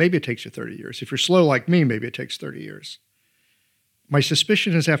 Well, maybe it takes you 30 years. If you're slow like me, maybe it takes 30 years. My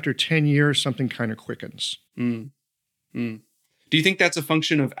suspicion is after 10 years, something kind of quickens. Do you think that's a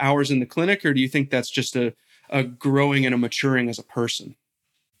function of hours in the clinic, or do you think that's just a growing and a maturing as a person?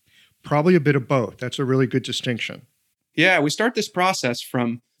 Probably a bit of both. That's a really good distinction. Yeah, we start this process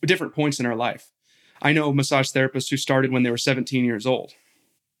from different points in our life. I know massage therapists who started when they were 17 years old.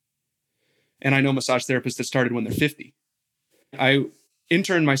 And I know massage therapists that started when they're 50. I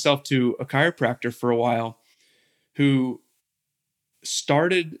interned myself to a chiropractor for a while who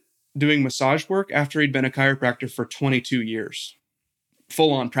started doing massage work after he'd been a chiropractor for 22 years.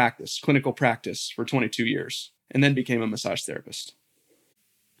 Full-on practice, clinical practice for 22 years, and then became a massage therapist.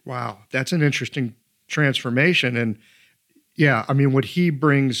 Wow, that's an interesting transformation. And yeah, I mean, what he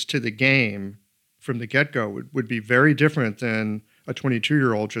brings to the game from the get-go would be very different than a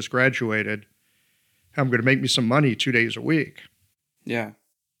 22-year-old just graduated. I'm going to make me some money 2 days a week. Yeah.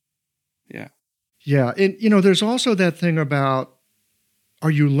 And, there's also that thing about,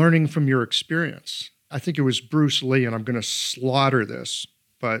 are you learning from your experience? I think it was Bruce Lee, and I'm going to slaughter this,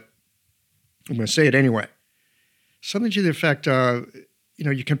 but I'm going to say it anyway. Something to the effect of,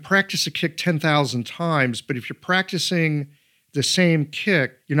 you can practice a kick 10,000 times, but if you're practicing the same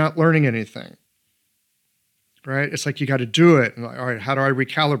kick, you're not learning anything, right? It's like you got to do it. And all right, how do I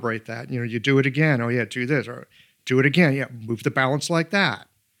recalibrate that? You do it again. Oh, yeah, do this. Or do it again. Yeah, move the balance like that,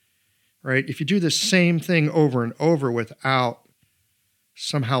 right? If you do the same thing over and over without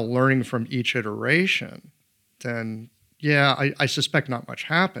somehow learning from each iteration, then, yeah, I suspect not much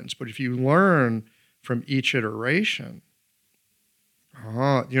happens. But if you learn from each iteration,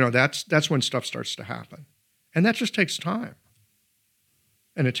 that's when stuff starts to happen. And that just takes time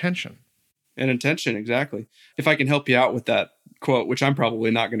and attention. And intention, exactly. If I can help you out with that quote, which I'm probably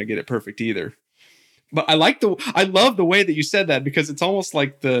not going to get it perfect either, But I love the way that you said that, because it's almost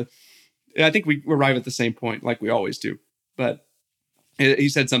like I think we arrive at the same point like we always do. But he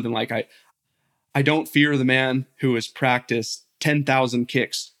said something like, I don't fear the man who has practiced 10,000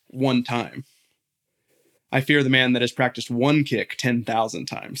 kicks one time. I fear the man that has practiced one kick 10,000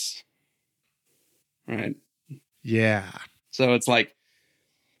 times. Right? Yeah. So it's like,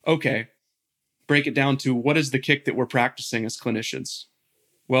 okay, break it down to what is the kick that we're practicing as clinicians?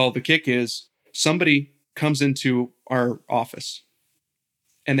 Well, the kick is somebody comes into our office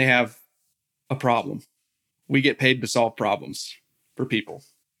and they have a problem. We get paid to solve problems for people.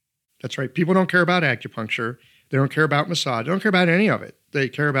 That's right. People don't care about acupuncture. They don't care about massage. They don't care about any of it. They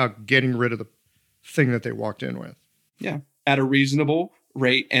care about getting rid of the thing that they walked in with. Yeah. At a reasonable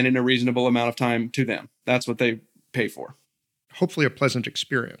rate and in a reasonable amount of time to them. That's what they pay for. Hopefully a pleasant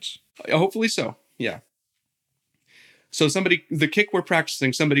experience. Hopefully so. Yeah. So the kick we're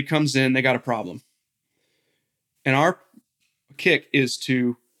practicing, somebody comes in, they got a problem. And our kick is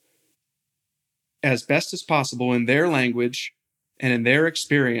to, as best as possible in their language and in their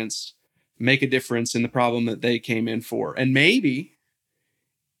experience, make a difference in the problem that they came in for. And maybe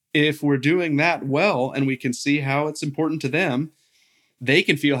if we're doing that well and we can see how it's important to them, they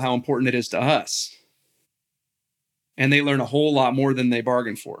can feel how important it is to us. And they learn a whole lot more than they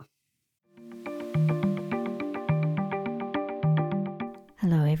bargained for.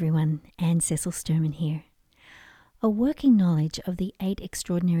 Hello everyone, Anne Cecil Sturman here. A working knowledge of the 8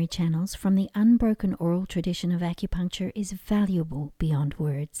 extraordinary channels from the unbroken oral tradition of acupuncture is valuable beyond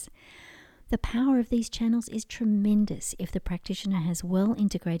words. The power of these channels is tremendous if the practitioner has well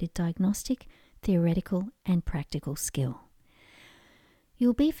integrated diagnostic, theoretical, and practical skill.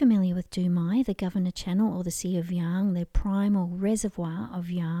 You'll be familiar with Dumai, the governor channel, or the Sea of Yang, the primal reservoir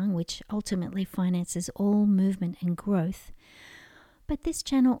of Yang, which ultimately finances all movement and growth. But this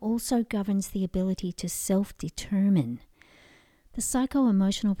channel also governs the ability to self-determine. The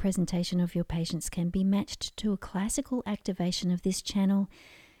psycho-emotional presentation of your patients can be matched to a classical activation of this channel,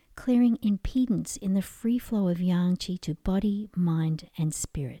 clearing impedance in the free flow of Yang Qi to body, mind, and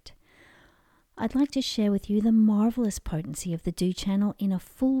spirit. I'd like to share with you the marvelous potency of the Du channel in a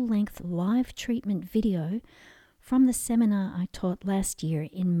full-length live treatment video from the seminar I taught last year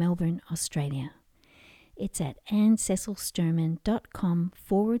in Melbourne, Australia. It's at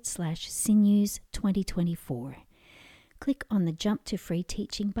annececilsturman.com/sinews 2024. Click on the Jump to Free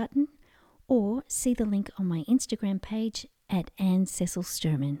Teaching button or see the link on my Instagram page at Anne Cecil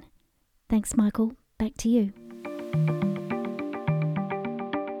Sturman. Thanks, Michael. Back to you.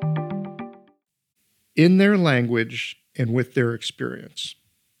 In their language and with their experience.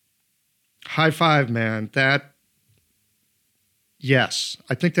 High five, man. Yes,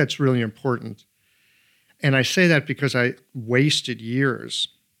 I think that's really important. And I say that because I wasted years.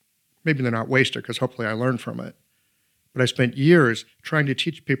 Maybe they're not wasted because hopefully I learned from it. But I spent years trying to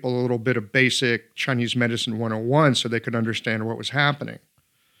teach people a little bit of basic Chinese medicine 101 so they could understand what was happening.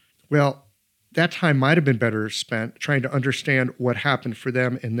 Well, that time might have been better spent trying to understand what happened for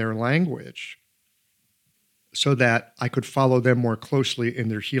them in their language so that I could follow them more closely in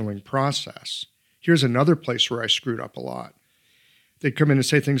their healing process. Here's another place where I screwed up a lot. They'd come in and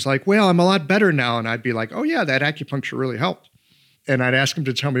say things like, well, I'm a lot better now. And I'd be like, oh yeah, that acupuncture really helped. And I'd ask them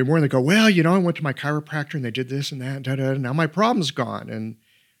to tell me more. And they'd go, well, I went to my chiropractor and they did this and that, and now my problem's gone. And,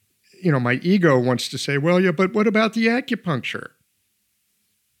 my ego wants to say, well, yeah, but what about the acupuncture?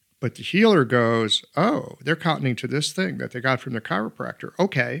 But the healer goes, oh, they're cottoning to this thing that they got from the chiropractor.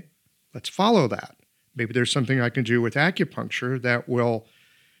 Okay, let's follow that. Maybe there's something I can do with acupuncture that will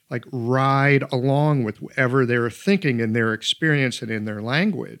ride along with whatever they're thinking in their experience and in their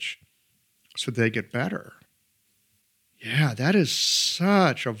language so they get better. Yeah, that is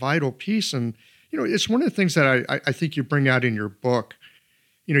such a vital piece. And, it's one of the things that I think you bring out in your book.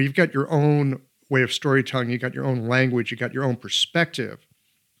 You've got your own way of storytelling. You got your own language. You got your own perspective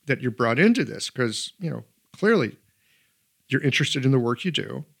that you brought into this because, clearly you're interested in the work you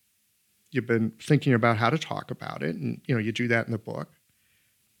do. You've been thinking about how to talk about it. And, you do that in the book.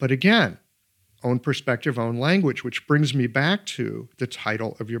 But again, own perspective, own language, which brings me back to the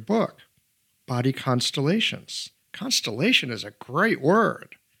title of your book, Body Constellations. Constellation is a great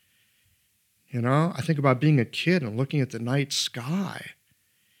word. I think about being a kid and looking at the night sky,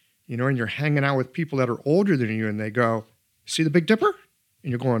 and you're hanging out with people that are older than you and they go, see the Big Dipper?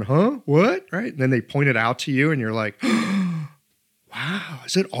 And you're going, huh? What? Right? And then they point it out to you and you're like, wow,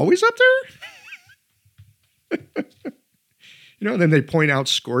 is it always up there? And then they point out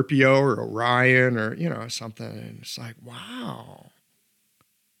Scorpio or Orion or, something. And it's like, wow.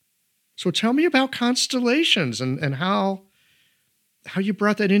 So tell me about constellations and how how you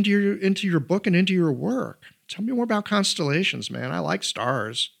brought that into your book and into your work. Tell me more about constellations, man. I like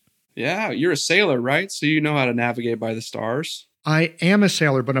stars. Yeah, you're a sailor, right? So you know how to navigate by the stars. I am a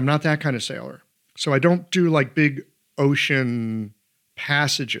sailor, but I'm not that kind of sailor. So I don't do like big ocean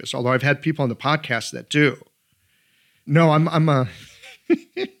passages, although I've had people on the podcast that do. No, I'm a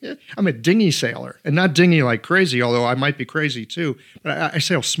I'm a dinghy sailor, and not dinghy like crazy, although I might be crazy too. But I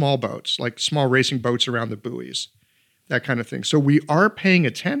sail small boats, like small racing boats around the buoys, that kind of thing. So we are paying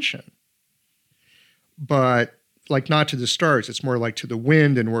attention, but like not to the stars. It's more like to the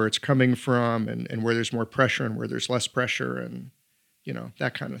wind and where it's coming from, and where there's more pressure and where there's less pressure, and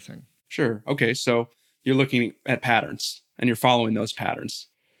that kind of thing. Sure. Okay, so you're looking at patterns and you're following those patterns,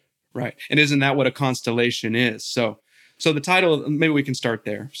 right? And isn't that what a constellation is? So the title, maybe we can start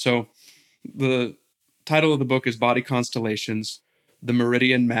there. So the title of the book is Body Constellations, the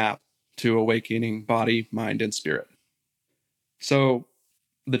Meridian Map to Awakening Body, Mind, and Spirit. So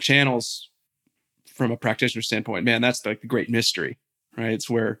the channels, from a practitioner standpoint, man, that's like the great mystery, right? It's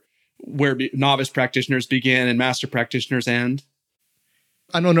where novice practitioners begin and master practitioners end.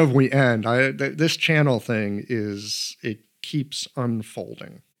 I don't know if we end. This channel thing it keeps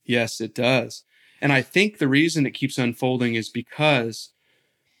unfolding. Yes, it does. And I think the reason it keeps unfolding is because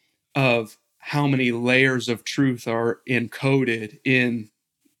of how many layers of truth are encoded in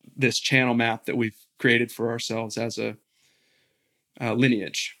this channel map that we've created for ourselves as a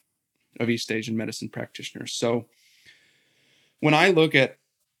lineage of East Asian medicine practitioners. So when I look at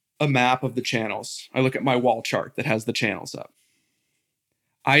a map of the channels, I look at my wall chart that has the channels up.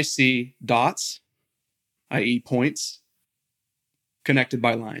 I see dots, i.e. points, connected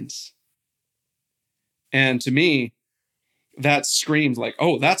by lines. And to me, that screams like,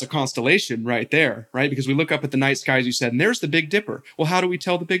 oh, that's a constellation right there, right? Because we look up at the night sky, as you said, and there's the Big Dipper. Well, how do we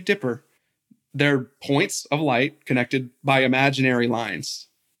tell the Big Dipper? They're points of light connected by imaginary lines,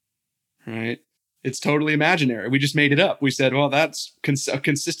 right? It's totally imaginary. We just made it up. We said, well, that's a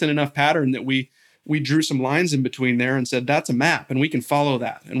consistent enough pattern that we drew some lines in between there and said, that's a map, and we can follow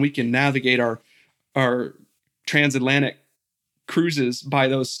that, and we can navigate our transatlantic cruises by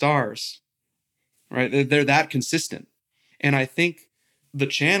those stars, right? They're that consistent. And I think the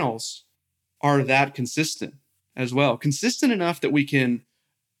channels are that consistent as well. Consistent enough that we can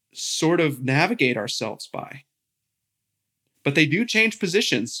sort of navigate ourselves by. But they do change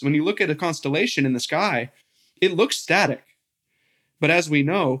positions. When you look at a constellation in the sky, it looks static. But as we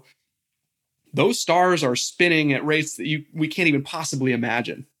know, those stars are spinning at rates that we can't even possibly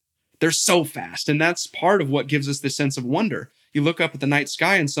imagine. They're so fast. And that's part of what gives us this sense of wonder. You look up at the night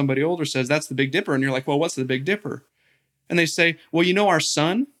sky and somebody older says, that's the Big Dipper. And you're like, well, what's the Big Dipper? And they say, well, you know our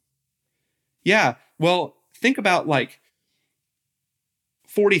sun? Yeah, well, think about like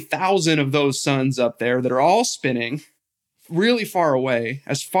 40,000 of those suns up there that are all spinning really far away,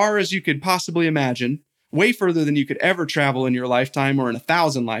 as far as you could possibly imagine, way further than you could ever travel in your lifetime or in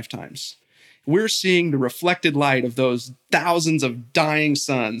 1,000 lifetimes. We're seeing the reflected light of those thousands of dying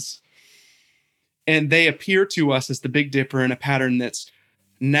suns. And they appear to us as the Big Dipper in a pattern that's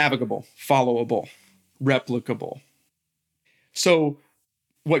navigable, followable, replicable. So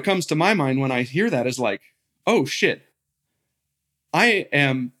what comes to my mind when I hear that is like, oh shit, I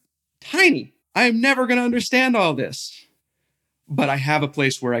am tiny. I am never going to understand all this. But I have a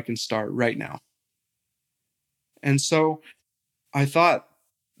place where I can start right now. And so I thought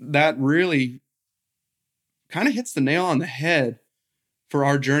that really kind of hits the nail on the head for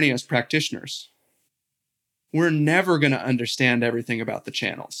our journey as practitioners. We're never going to understand everything about the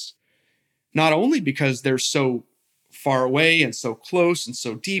channels. Not only because they're so far away and so close and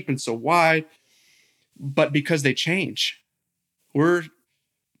so deep and so wide, but because they change. We're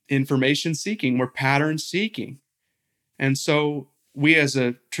information seeking, we're pattern seeking. And so we as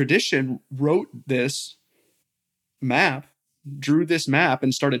a tradition wrote this map, drew this map,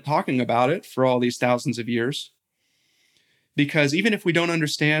 and started talking about it for all these thousands of years. Because even if we don't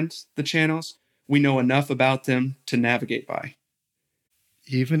understand the channels, we know enough about them to navigate by.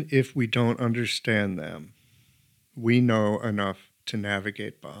 Even if we don't understand them, we know enough to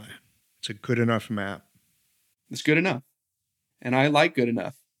navigate by. It's a good enough map. It's good enough. And I like good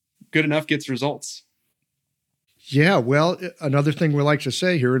enough. Good enough gets results. Yeah, well, another thing we like to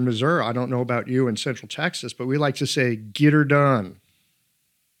say here in Missouri, I don't know about you in Central Texas, but we like to say, get her done.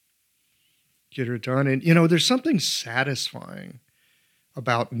 Get her done. And, there's something satisfying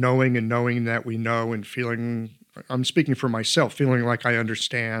about knowing that we know and feeling, I'm speaking for myself, feeling like I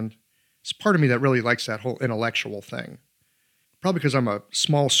understand. It's part of me that really likes that whole intellectual thing. Probably because I'm a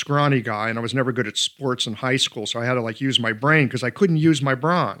small, scrawny guy and I was never good at sports in high school, so I had to use my brain because I couldn't use my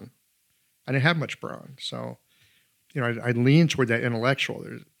brawn. I didn't have much brawn, so I lean toward that intellectual.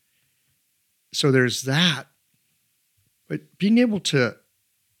 So there's that. But being able to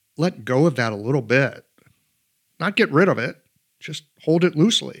let go of that a little bit, not get rid of it, just hold it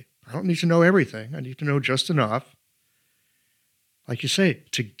loosely. I don't need to know everything. I need to know just enough, like you say,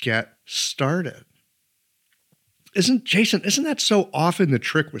 to get started. Isn't that so often the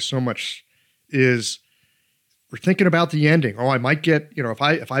trick with so much is we're thinking about the ending. Oh, I might get,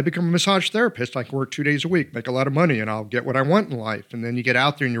 if I become a massage therapist, I can work 2 days a week, make a lot of money, and I'll get what I want in life. And then you get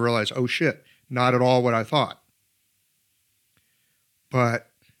out there and you realize, oh shit, not at all what I thought. But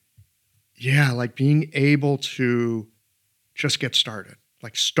yeah, like being able to just get started,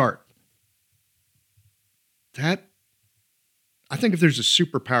 like start. That, I think if there's a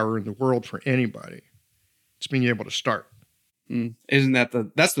superpower in the world for anybody, it's being able to start. Isn't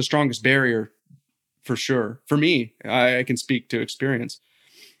that's the strongest barrier for sure. For me, I can speak to experience.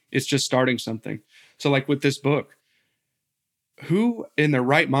 It's just starting something. So like with this book, who in their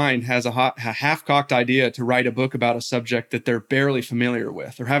right mind has a half-cocked idea to write a book about a subject that they're barely familiar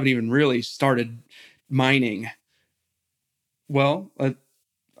with or haven't even really started mining? Well,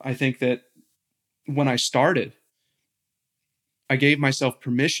 I think that when I started, I gave myself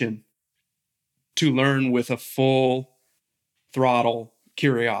permission to learn with a full throttle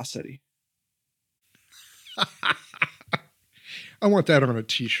curiosity. I want that on a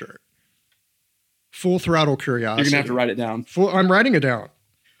t-shirt. Full throttle curiosity. You're going to have to write it down. I'm writing it down.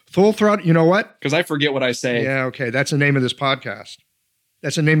 Full throttle. You know what? Because I forget what I say. Yeah, okay. That's the name of this podcast.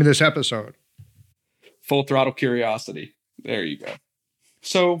 That's the name of this episode. Full throttle curiosity. There you go.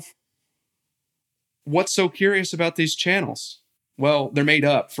 So, what's so curious about these channels? Well, they're made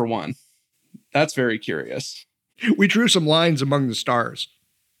up, for one. That's very curious. We drew some lines among the stars.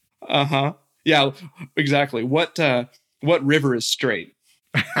 Uh-huh. Yeah, exactly. What river is straight?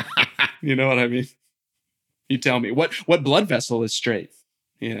 You know what I mean? You tell me. What blood vessel is straight?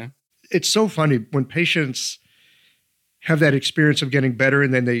 Yeah. It's so funny when patients have that experience of getting better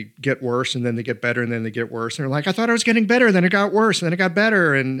and then they get worse and then they get better and then they get worse. And they're like, I thought I was getting better, then it got worse, and then it got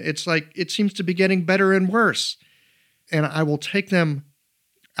better. And it's like, it seems to be getting better and worse. And I will take them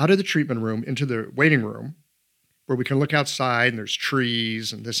out of the treatment room into the waiting room where we can look outside and there's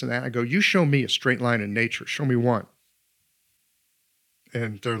trees and this and that. I go, you show me a straight line in nature. Show me one.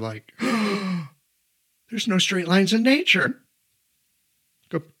 And they're like, oh, there's no straight lines in nature.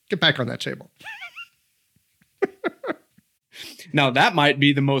 Go get back on that table. Now, that might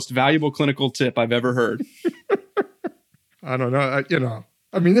be the most valuable clinical tip I've ever heard. I don't know.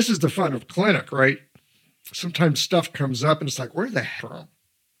 I mean, this is the fun of clinic, right? Sometimes stuff comes up and it's like, where the heck from?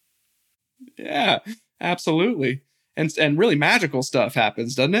 Yeah, absolutely. And really magical stuff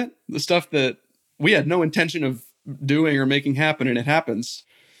happens, doesn't it? The stuff that we had no intention of doing or making happen, and it happens.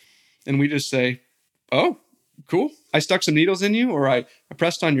 And we just say, oh, cool. I stuck some needles in you, or I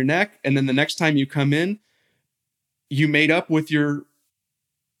pressed on your neck. And then the next time you come in, you made up with your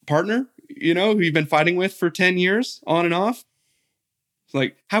partner, who you've been fighting with for 10 years on and off. It's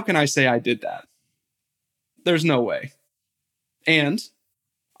like, how can I say I did that? There's no way. And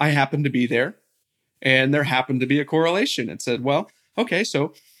I happened to be there, and there happened to be a correlation. It said, well, okay,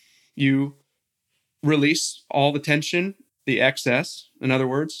 so you release all the tension, the excess, in other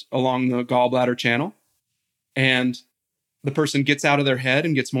words, along the gallbladder channel, and the person gets out of their head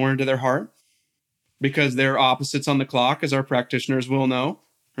and gets more into their heart, because they're opposites on the clock, as our practitioners will know,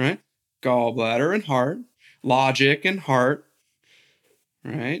 right? Gallbladder and heart, logic and heart,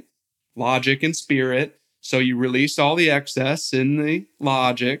 right? Logic and spirit. So you release all the excess in the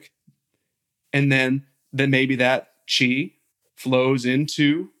logic, and then maybe that chi flows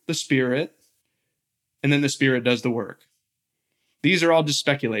into the spirit, and then the spirit does the work. These are all just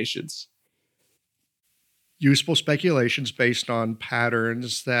speculations. Useful speculations based on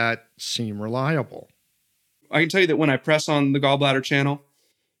patterns that seem reliable. I can tell you that when I press on the gallbladder channel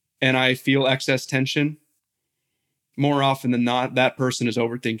and I feel excess tension, more often than not, that person is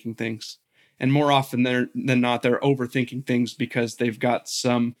overthinking things. And more often than not, they're overthinking things because they've got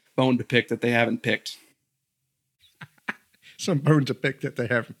some bone to pick that they haven't picked. Some bone to pick that they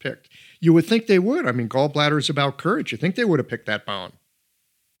haven't picked. You would think they would. I mean, gallbladder is about courage. You think they would have picked that bone.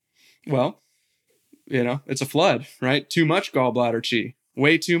 Well, it's a flood, right? Too much gallbladder chi.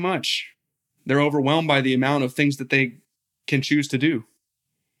 Way too much. They're overwhelmed by the amount of things that they can choose to do.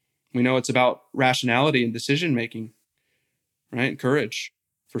 We know it's about rationality and decision-making, right? Courage,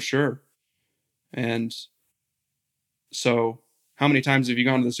 for sure. And so how many times have you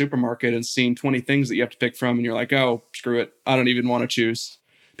gone to the supermarket and seen 20 things that you have to pick from, and you're like, oh, screw it, I don't even want to choose.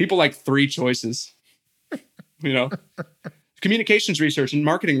 People like 3 choices, Communications research and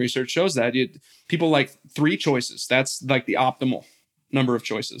marketing research shows that people like 3 choices. That's like the optimal number of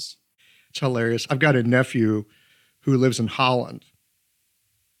choices. It's hilarious. I've got a nephew who lives in Holland,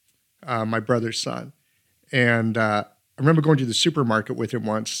 my brother's son. And I remember going to the supermarket with him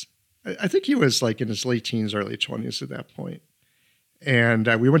once. I think he was like in his late teens, early 20s at that point. And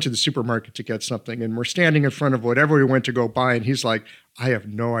we went to the supermarket to get something, and we're standing in front of whatever we went to go buy. And he's like, I have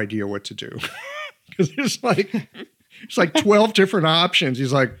no idea what to do. Because it's like 12 different options.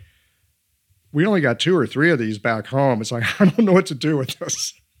 He's like, we only got 2 or 3 of these back home. It's like, I don't know what to do with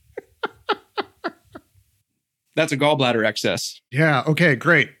this. That's a gallbladder excess. Yeah. Okay,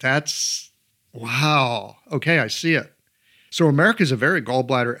 great. Wow. Okay, I see it. So America's a very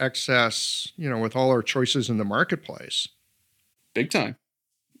gallbladder excess, with all our choices in the marketplace. Big time.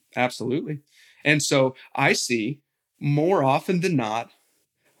 Absolutely. And so I see more often than not,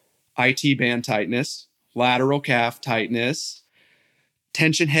 IT band tightness, lateral calf tightness,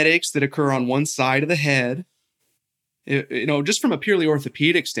 tension headaches that occur on one side of the head, just from a purely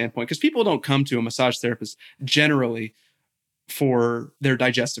orthopedic standpoint, because people don't come to a massage therapist generally for their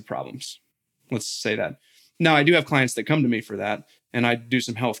digestive problems. Let's say that. Now, I do have clients that come to me for that, and I do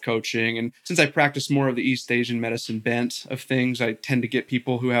some health coaching. And since I practice more of the East Asian medicine bent of things, I tend to get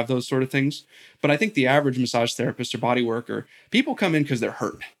people who have those sort of things. But I think the average massage therapist or body worker, people come in because they're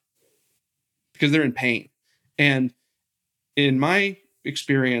hurt, because they're in pain. And in my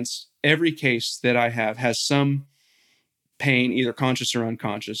experience, every case that I have has some pain, either conscious or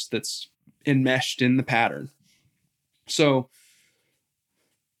unconscious, that's enmeshed in the pattern. So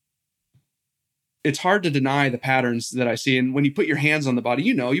it's hard to deny the patterns that I see. And when you put your hands on the body,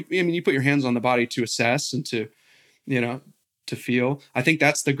 you put your hands on the body to assess and to feel. I think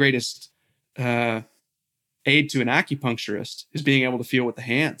that's the greatest aid to an acupuncturist, is being able to feel with the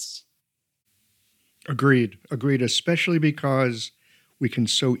hands. Agreed, especially because we can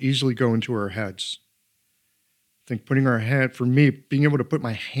so easily go into our heads. I think for me, being able to put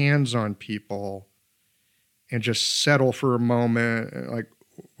my hands on people and just settle for a moment, like,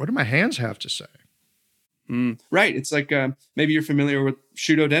 what do my hands have to say? Right. It's like maybe you're familiar with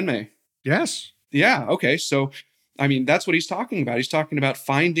Shudo Denmei. Yes. Yeah. Okay. So, that's what he's talking about. He's talking about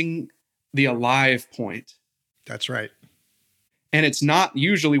finding the alive point. That's right. And it's not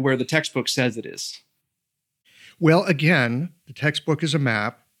usually where the textbook says it is. Well, again, the textbook is a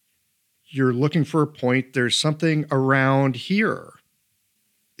map. You're looking for a point. There's something around here,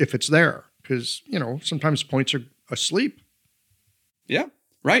 if it's there, because, sometimes points are asleep. Yeah.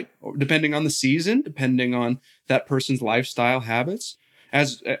 Right. Depending on the season, depending on that person's lifestyle habits.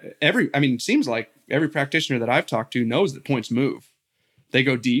 It seems like every practitioner that I've talked to knows that points move. They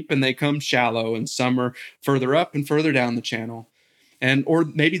go deep and they come shallow, and some are further up and further down the channel. Or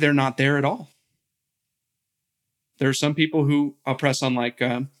maybe they're not there at all. There are some people who I'll press on, like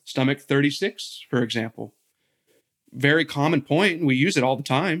stomach 36, for example. Very common point. We use it all the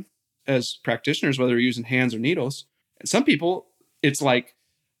time as practitioners, whether we're using hands or needles. And some people, it's like,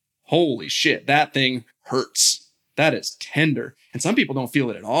 holy shit, that thing hurts. That is tender. And some people don't feel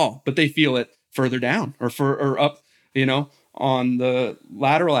it at all, but they feel it further down or up, on the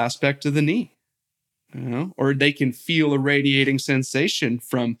lateral aspect of the knee, or they can feel a radiating sensation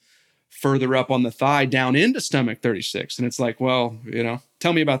from further up on the thigh down into stomach 36. And it's like, well,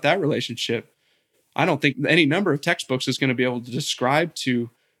 tell me about that relationship. I don't think any number of textbooks is going to be able to describe to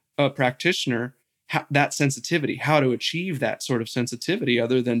a practitioner that sensitivity, how to achieve that sort of sensitivity,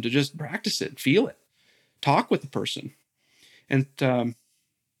 other than to just practice it, feel it, talk with the person. And I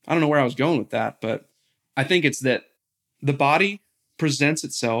don't know where I was going with that, but I think it's that the body presents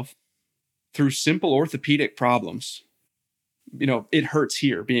itself through simple orthopedic problems. It hurts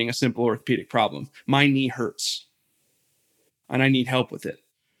here, being a simple orthopedic problem. My knee hurts and I need help with it.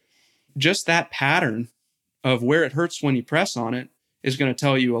 Just that pattern of where it hurts when you press on it is going to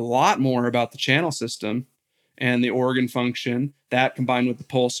tell you a lot more about the channel system and the organ function, that combined with the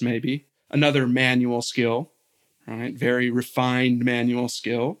pulse, maybe another manual skill, right? Very refined manual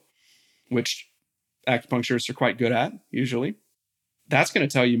skill, which acupuncturists are quite good at usually. That's going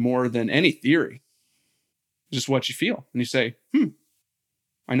to tell you more than any theory, just what you feel. And you say,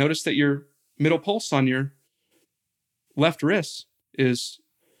 I noticed that your middle pulse on your left wrist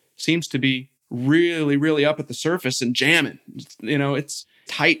seems to be really, really up at the surface and jamming. It's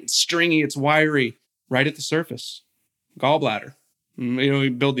tight, it's stringy, it's wiry, right at the surface. Gallbladder. We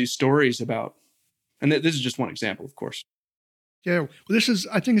build these stories about, and this is just one example, of course. Yeah, well,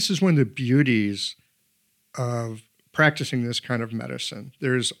 I think this is one of the beauties of practicing this kind of medicine.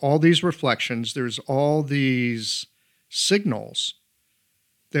 There's all these reflections, there's all these signals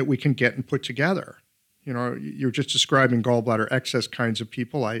that we can get and put together. You know, you're just describing gallbladder excess kinds of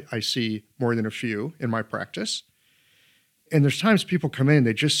people. I see more than a few in my practice. And there's times people come in,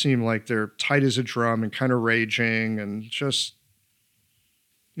 they just seem like they're tight as a drum and kind of raging and just,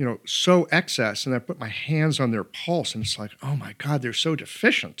 you know, so excess. And I put my hands on their pulse and it's like, oh my God, they're so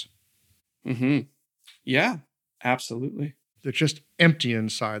deficient. Mm-hmm. Yeah, absolutely. They're just empty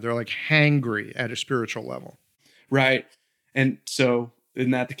inside. They're like hangry at a spiritual level. Right. And so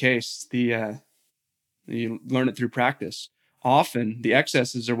isn't that the case? You learn it through practice. Often the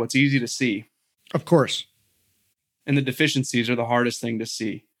excesses are what's easy to see. Of course. And the deficiencies are the hardest thing to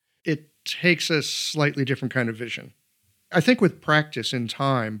see. It takes a slightly different kind of vision. I think with practice in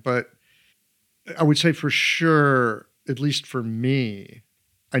time, but I would say for sure, at least for me,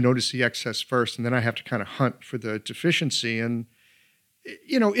 I notice the excess first, and then I have to kind of hunt for the deficiency. And,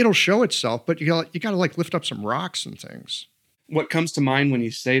 you know, it'll show itself, but you got to like lift up some rocks and things. What comes to mind when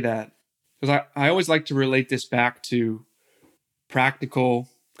you say that, because I always like to relate this back to practical,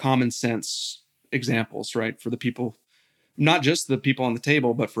 common sense examples, right? For the people, not just the people on the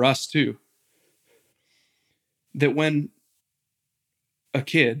table, but for us too. That when a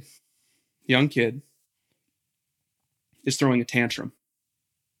young kid, is throwing a tantrum,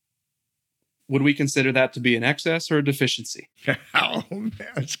 would we consider that to be an excess or a deficiency? Oh, man,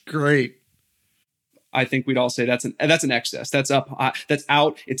 that's great. I think we'd all say that's an excess. That's up. That's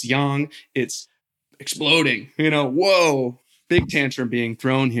out. It's young. It's exploding. You know, whoa, big tantrum being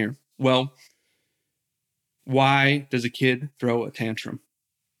thrown here. Well, why does a kid throw a tantrum?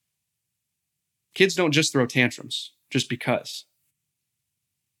 Kids don't just throw tantrums just because.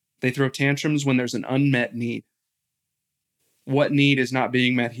 They throw tantrums when there's an unmet need. What need is not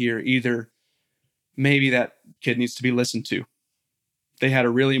being met here? Either maybe that kid needs to be listened to. They had a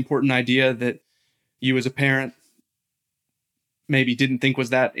really important idea that you as a parent maybe didn't think was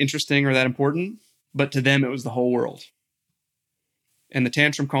that interesting or that important, but to them it was the whole world. And the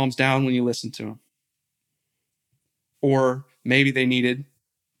tantrum calms down when you listen to them. Or maybe they needed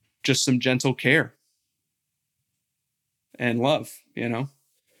just some gentle care and love, you know.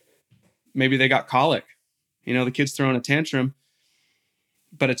 Maybe they got colic. You know, the kid's throwing a tantrum,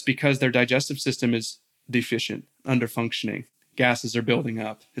 but it's because their digestive system is deficient, underfunctioning. Gases are building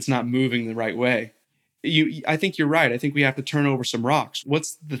up. It's not moving the right way. I think you're right. I think we have to turn over some rocks.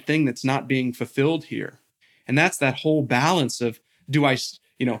 What's the thing that's not being fulfilled here? And that's that whole balance of, I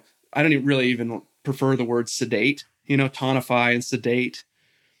don't really even prefer the word sedate, tonify and sedate,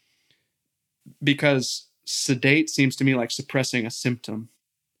 because sedate seems to me like suppressing a symptom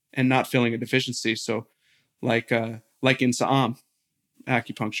and not filling a deficiency. So like in Sa'am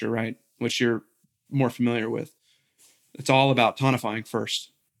acupuncture, right? Which you're more familiar with. It's all about tonifying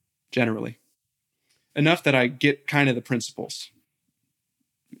first, generally. Enough that I get kind of the principles.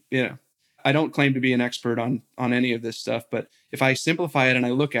 I don't claim to be an expert on any of this stuff, but if I simplify it and I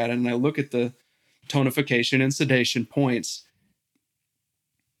look at it and I look at the tonification and sedation points,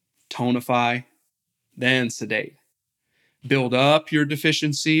 tonify, then sedate. Build up your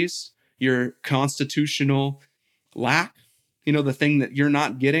deficiencies, your constitutional lack, the thing that you're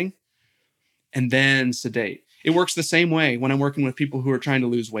not getting, and then sedate. It works the same way when I'm working with people who are trying to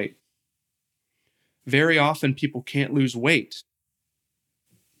lose weight. Very often people can't lose weight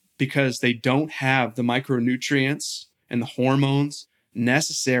because they don't have the micronutrients and the hormones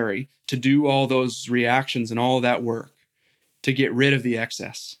necessary to do all those reactions and all of that work to get rid of the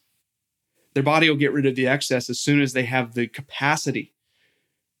excess. Their body will get rid of the excess as soon as they have the capacity,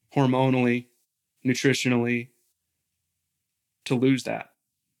 hormonally, nutritionally, to lose that.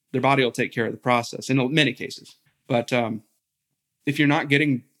 Their body will take care of the process in many cases. But if you're not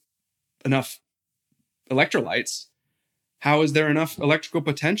getting enough electrolytes, how is there enough electrical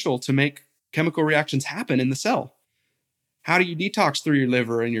potential to make chemical reactions happen in the cell? How do you detox through your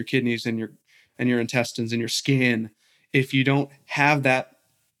liver and your kidneys and your intestines and your skin if you don't have that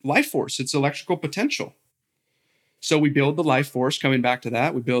life force, its electrical potential? So we build the life force, coming back to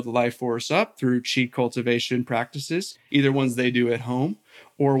that, we build the life force up through chi cultivation practices, either ones they do at home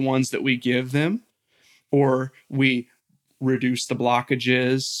or ones that we give them, or we reduce the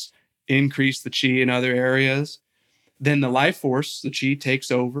blockages, increase the chi in other areas. Then the life force, the chi, takes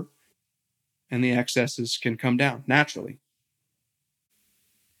over and the excesses can come down naturally.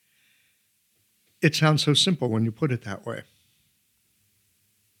 It sounds so simple when you put it that way.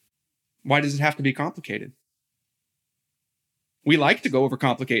 Why does it have to be complicated? We like to go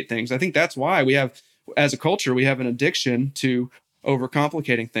overcomplicate things. I think that's why we have, as a culture, we have an addiction to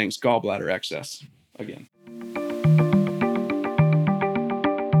overcomplicating things. Gallbladder excess, again.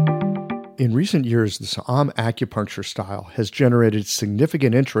 In recent years, the Sa'am acupuncture style has generated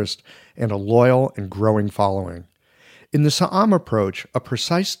significant interest and a loyal and growing following. In the Sa'am approach, a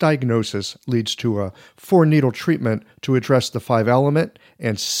precise diagnosis leads to a 4-needle treatment to address the 5-element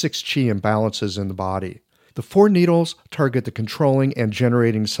and 6 chi imbalances in the body. The 4 needles target the controlling and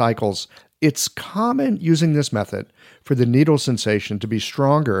generating cycles. It's common using this method for the needle sensation to be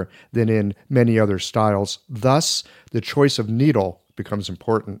stronger than in many other styles. Thus, the choice of needle becomes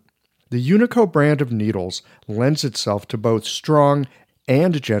important. The Unico brand of needles lends itself to both strong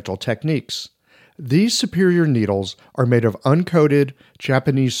and gentle techniques. These superior needles are made of uncoated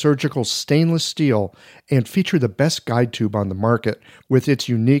Japanese surgical stainless steel and feature the best guide tube on the market with its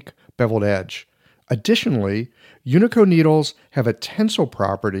unique beveled edge. Additionally, Unico needles have a tensile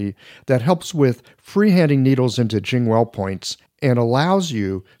property that helps with freehanding needles into Jingwell points and allows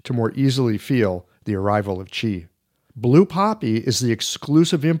you to more easily feel the arrival of qi. Blue Poppy is the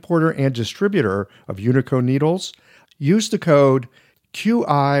exclusive importer and distributor of Unico needles. Use the code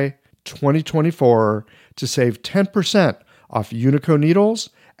QI2024 to save 10% off Unico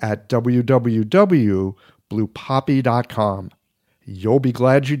needles at www.bluepoppy.com. You'll be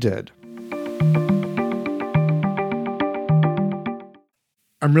glad you did.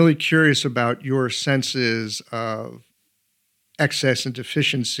 I'm really curious about your senses of excess and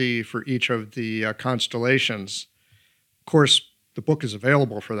deficiency for each of the constellations. Of course, the book is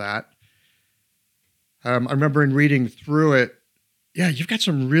available for that. I remember in reading through it, you've got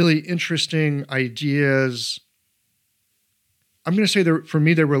some really interesting ideas. I'm going to say for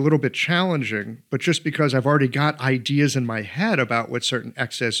me, they were a little bit challenging, but just because I've already got ideas in my head about what certain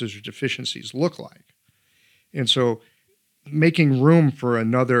excesses or deficiencies look like. And so making room for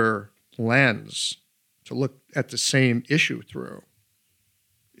another lens to look at the same issue through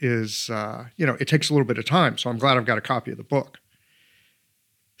is, it takes a little bit of time. So I'm glad I've got a copy of the book.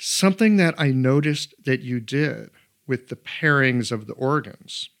 Something that I noticed that you did with the pairings of the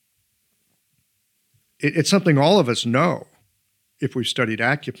organs, it's something all of us know if we've studied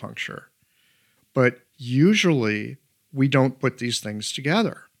acupuncture, but usually we don't put these things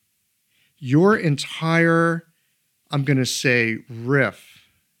together. Your entire, I'm going to say, riff,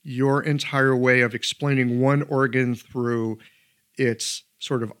 your entire way of explaining one organ through its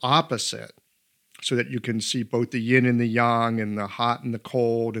sort of opposite, so that you can see both the yin and the yang and the hot and the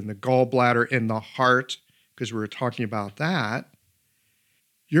cold and the gallbladder and the heart, because we were talking about that.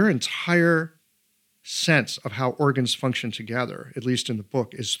 Your entire sense of how organs function together, at least in the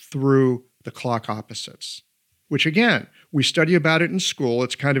book, is through the clock opposites, which again, we study about it in school.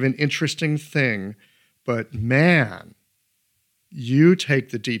 It's kind of an interesting thing, but man, you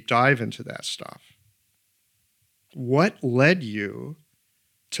take the deep dive into that stuff. What led you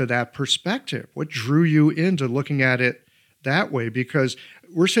to that perspective? What drew you into looking at it that way? Because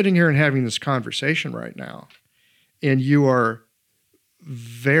we're sitting here and having this conversation right now, and you are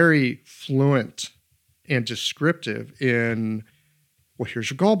very fluent and descriptive in, well,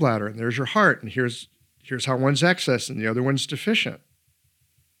 here's your gallbladder, and there's your heart, and here's how one's excess and the other one's deficient.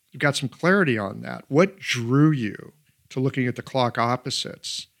 You've got some clarity on that. What drew you to looking at the clock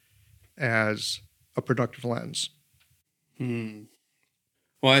opposites as a productive lens?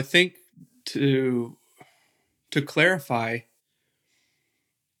 Well, I think to clarify,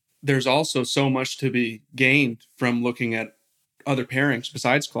 there's also so much to be gained from looking at other pairings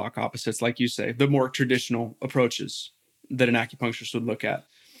besides clock opposites, like you say, the more traditional approaches that an acupuncturist would look at.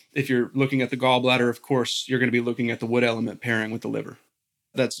 If you're looking at the gallbladder, of course, you're going to be looking at the wood element pairing with the liver.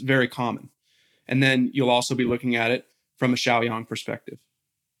 That's very common. And then you'll also be looking at it from a Shaoyang perspective,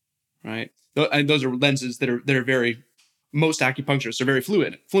 right? And those are lenses that are very, most acupuncturists are very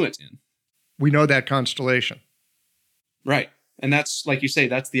fluent in. We know that constellation. Right. And that's, like you say,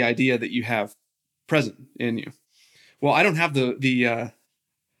 that's the idea that you have present in you. Well, I don't have the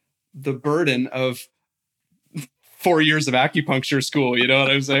burden of 4 years of acupuncture school. You know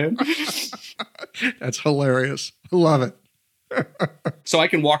what I'm saying? That's hilarious. I love it. So I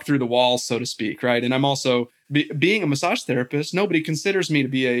can walk through the walls, so to speak, right? And I'm also, being a massage therapist, nobody considers me to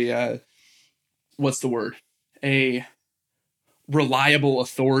be a reliable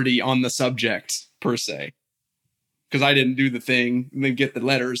authority on the subject, per se. Because I didn't do the thing and then get the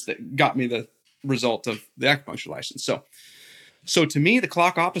letters that got me the result of the acupuncture license. So to me, the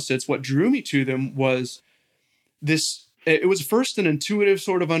clock opposites, what drew me to them was this. It was first an intuitive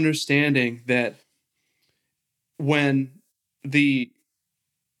sort of understanding that when the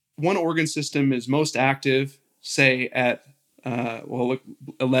one organ system is most active, say at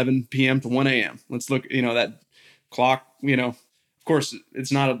 11 p.m. to 1 a.m. Let's look, that clock, of course,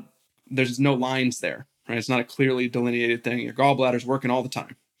 there's no lines there, right? It's not a clearly delineated thing. Your gallbladder's working all the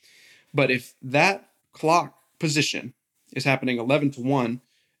time. But if that clock position is happening 11 to 1,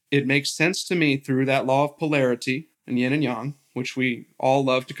 it makes sense to me through that law of polarity and yin and yang, which we all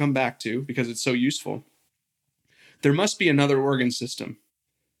love to come back to because it's so useful. There must be another organ system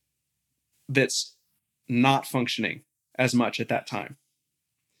that's not functioning as much at that time.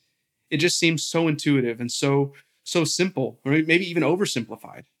 It just seems so intuitive and so simple, or maybe even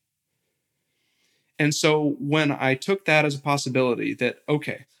oversimplified. And so when I took that as a possibility that,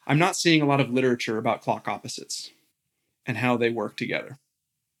 okay, I'm not seeing a lot of literature about clock opposites and how they work together.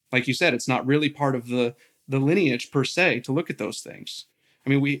 Like you said, it's not really part of the lineage per se to look at those things. I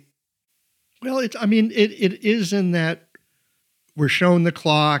mean, it is in that we're shown the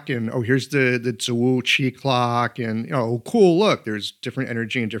clock and, here's the Zhu Qi clock and, cool, look, there's different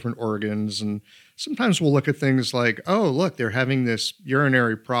energy in different organs. And sometimes we'll look at things like, look, they're having this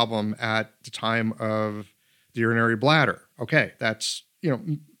urinary problem at the time of the urinary bladder. Okay, that's,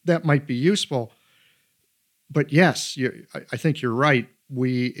 that might be useful. But yes, I think you're right.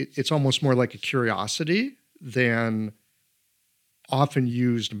 It's almost more like a curiosity than often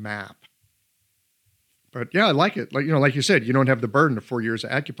used map. But yeah, I like it. Like you said, you don't have the burden of 4 years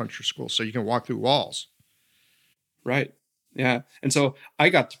of acupuncture school, so you can walk through walls. Right. Yeah. And so I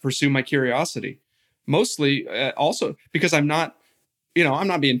got to pursue my curiosity, mostly also because I'm not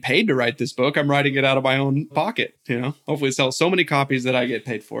being paid to write this book. I'm writing it out of my own pocket. Hopefully it sells so many copies that I get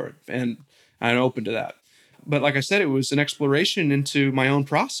paid for it, and I'm open to that. But like I said, it was an exploration into my own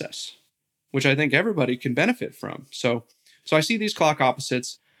process, which I think everybody can benefit from. So I see these clock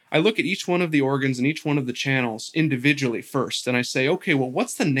opposites. I look at each one of the organs and each one of the channels individually first, and I say, okay, well,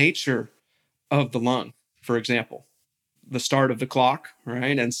 what's the nature of the lung, for example? The start of the clock,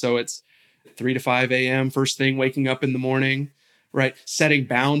 right? And so it's 3 to 5 a.m., first thing, waking up in the morning, right? Setting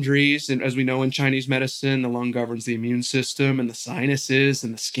boundaries. And as we know in Chinese medicine, the lung governs the immune system and the sinuses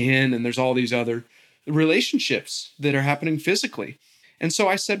and the skin, and there's all these other relationships that are happening physically. And so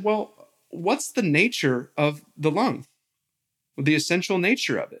I said, well, what's the nature of the lung? The essential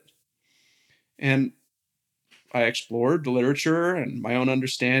nature of it. And I explored the literature and my own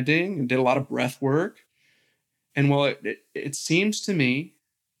understanding and did a lot of breath work. And well, it seems to me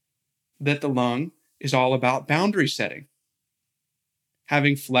that the lung is all about boundary setting,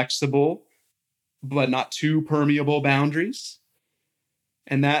 having flexible but not too permeable boundaries.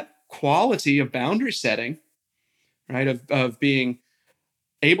 And that quality of boundary setting, right, of being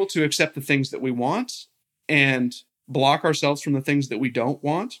able to accept the things that we want and block ourselves from the things that we don't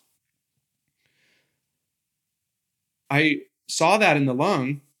want. I saw that in the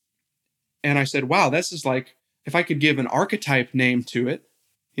lung, and I said, wow, this is like, if I could give an archetype name to it,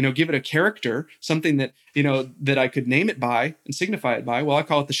 give it a character, something that, that I could name it by and signify it by, well, I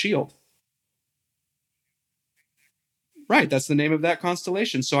call it the shield. Right, that's the name of that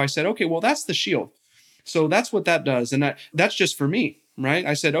constellation. So I said, okay, well, that's the shield. So that's what that does. And that's just for me, right?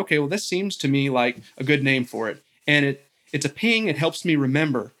 I said, okay, well, this seems to me like a good name for it. And it's a ping. It helps me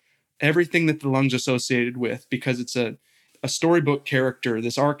remember everything that the lung's associated with, because it's a storybook character,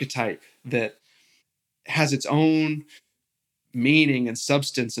 this archetype that has its own meaning and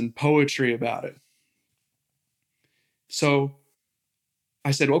substance and poetry about it. So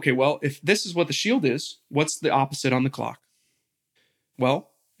I said, okay, well, if this is what the shield is, what's the opposite on the clock? Well,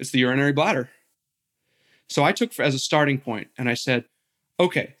 it's the urinary bladder. So I took as a starting point and I said,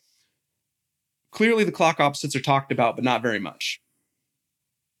 okay, clearly the clock opposites are talked about, but not very much.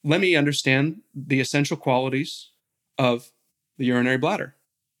 Let me understand the essential qualities of the urinary bladder.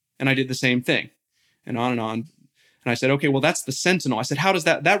 And I did the same thing, and on. And I said, okay, well, that's the sentinel. I said, how does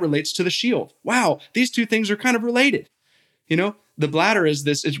that relates to the shield? Wow, these two things are kind of related. The bladder is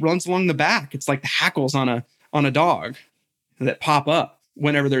this, it runs along the back. It's like the hackles on a dog that pop up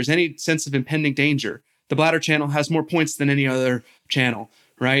whenever there's any sense of impending danger. The bladder channel has more points than any other channel,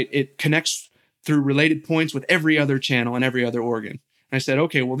 right? It connects through related points with every other channel and every other organ. And I said,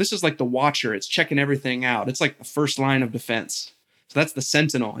 okay, well, this is like the watcher. It's checking everything out. It's like the first line of defense. So that's the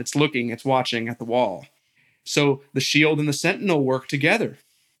sentinel. It's looking, it's watching at the wall. So the shield and the sentinel work together,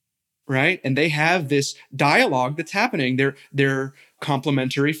 right? And they have this dialogue that's happening. They're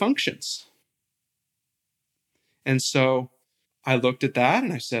complementary functions. And so I looked at that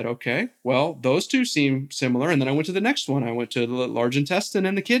and I said, okay, well, those two seem similar. And then I went to the next one. I went to the large intestine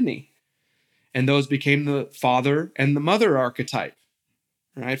and the kidney. And those became the father and the mother archetype,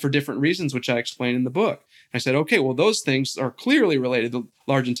 right? For different reasons, which I explain in the book. I said, okay, well, those things are clearly related, the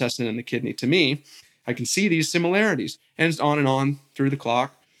large intestine and the kidney. To me, I can see these similarities. And it's on through the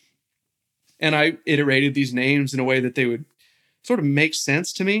clock. And I iterated these names in a way that they would sort of make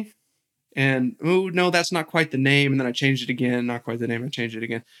sense to me And, oh, no, that's not quite the name. And then I changed it again. Not quite the name. I changed it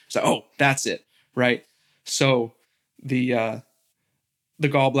again. So, oh, that's it. Right. So the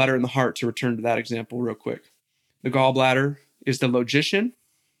gallbladder and the heart, to return to that example real quick. The gallbladder is the logician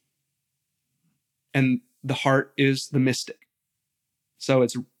and the heart is the mystic. So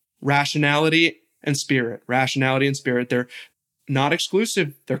it's rationality and spirit. Rationality and spirit, they're not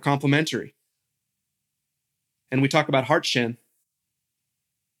exclusive. They're complementary. And we talk about heart shen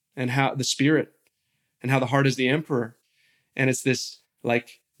and how the spirit and how the heart is the emperor. And it's this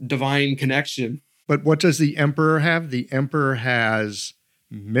like divine connection. But what does the emperor have? The emperor has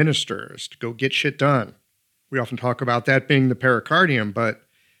ministers to go get shit done. We often talk about that being the pericardium, but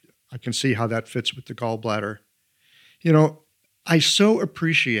I can see how that fits with the gallbladder. You know, I so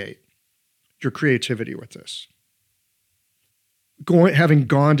appreciate your creativity with this. Having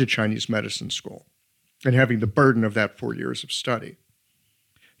gone to Chinese medicine school and having the burden of that 4 years of study.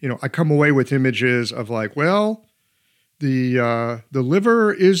 You know, I come away with images of like, well, the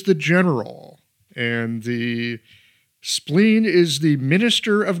liver is the general and the spleen is the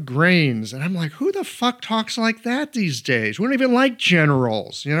minister of grains. And I'm like, who the fuck talks like that these days? We don't even like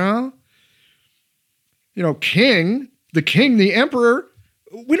generals, you know? You know, the emperor,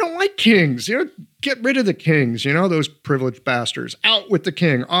 we don't like kings. You know, get rid of the kings, you know, those privileged bastards. Out with the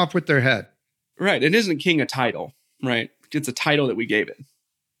king, off with their head. Right. It isn't king a title, right? It's a title that we gave it.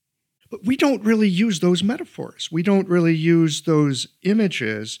 But we don't really use those metaphors. We don't really use those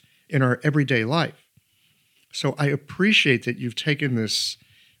images in our everyday life. So I appreciate that you've taken this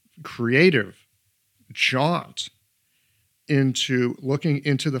creative jaunt into looking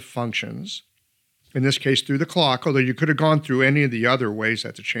into the functions, in this case through the clock, although you could have gone through any of the other ways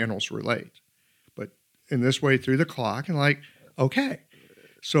that the channels relate. But in this way, through the clock, and like, okay,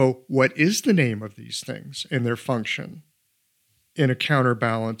 so what is the name of these things and their function in a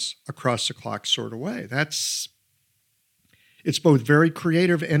counterbalance across the clock sort of way? It's both very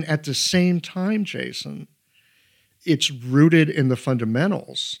creative and at the same time, Jason, it's rooted in the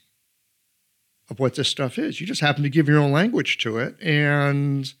fundamentals of what this stuff is. You just happen to give your own language to it.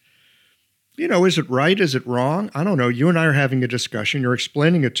 And, you know, is it right? Is it wrong? I don't know. You and I are having a discussion. You're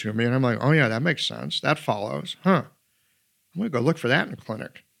explaining it to me. And I'm like, oh, yeah, that makes sense. That follows. Huh. I'm going to go look for that in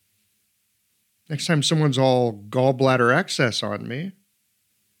clinic. Next time someone's all gallbladder excess on me,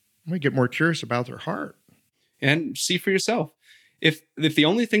 I'm going to get more curious about their heart. And see for yourself. If the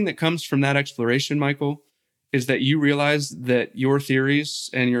only thing that comes from that exploration, Michael, is that you realize that your theories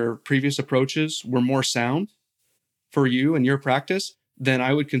and your previous approaches were more sound for you and your practice, then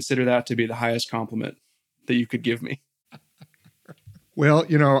I would consider that to be the highest compliment that you could give me. Well,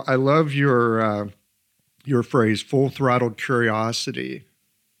 you know, I love your phrase, full-throttled curiosity.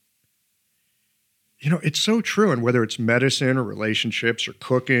 You know, it's so true. And whether it's medicine or relationships or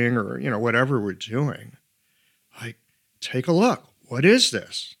cooking or, you know, whatever we're doing, like, take a look. What is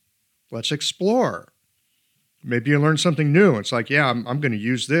this? Let's explore. Maybe you learn something new. It's like, yeah, I'm going to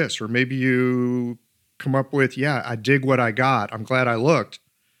use this. Or maybe you come up with, yeah, I dig what I got. I'm glad I looked,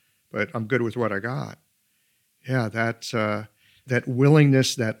 but I'm good with what I got. Yeah, that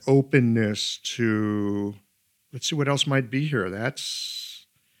willingness, that openness to, let's see what else might be here.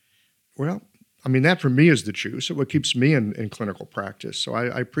 Well, I mean, that for me is the juice. It's what keeps me in clinical practice. So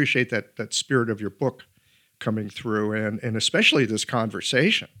I appreciate that spirit of your book coming through and especially this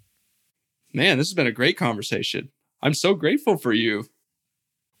conversation. Man, this has been a great conversation. I'm so grateful for you.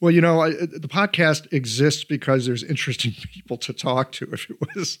 Well, you know, the podcast exists because there's interesting people to talk to. If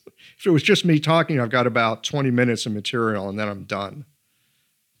it was just me talking, I've got about 20 minutes of material and then I'm done.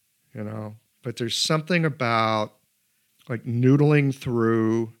 You know, but there's something about like noodling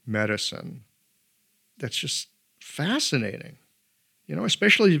through medicine that's just fascinating. You know,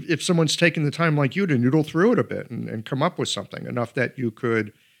 especially if someone's taking the time like you to noodle through it a bit and come up with something enough that you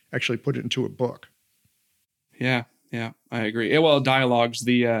could actually put it into a book. Yeah, I agree. Yeah, well, dialogue's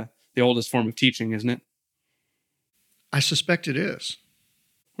the oldest form of teaching, isn't it? I suspect it is.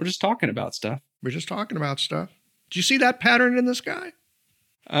 We're just talking about stuff. Do you see that pattern in the sky?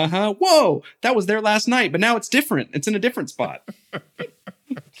 Uh-huh. Whoa, that was there last night, but now it's different. It's in a different spot.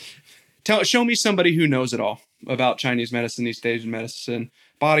 Show me somebody who knows it all about Chinese medicine, East Asian medicine,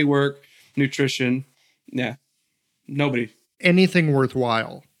 body work, nutrition. Yeah, nobody. Anything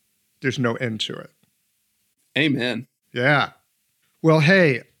worthwhile. There's no end to it. Amen. Yeah. Well,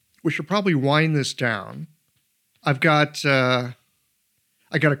 hey, we should probably wind this down. I got a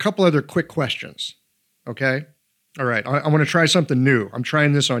couple other quick questions. Okay? All right. I want to try something new. I'm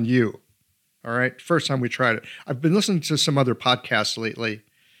trying this on you. All right? First time we tried it. I've been listening to some other podcasts lately,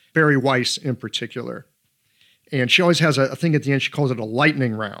 Barry Weiss in particular. And she always has a thing at the end. She calls it a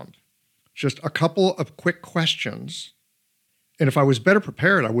lightning round. just a couple of quick questions. And if I was better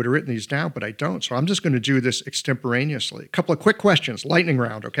prepared, I would have written these down, but I don't. So I'm just going to do this extemporaneously. A couple of quick questions, lightning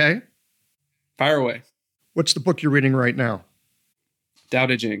round, okay? Fire away. What's the book you're reading right now? Tao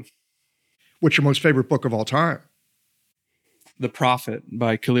Te Ching. What's your most favorite book of all time? The Prophet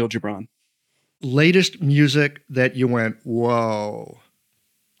by Khalil Gibran. Latest music that you went, whoa,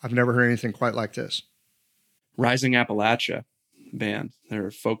 I've never heard anything quite like this. Rising Appalachia band. They're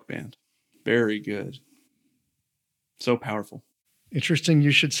a folk band. Very good. So powerful. Interesting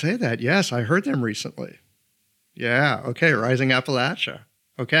you should say that. Yes, I heard them recently. Yeah, okay, Rising Appalachia.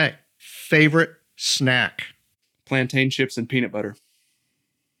 Okay. Favorite snack? Plantain chips and peanut butter.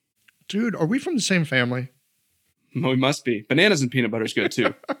 Dude, are we from the same family? We must be. Bananas and peanut butter is good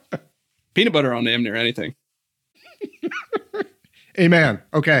too. Peanut butter on damn near anything. Amen.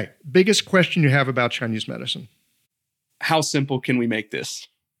 Okay. Biggest question you have about Chinese medicine? How simple can we make this?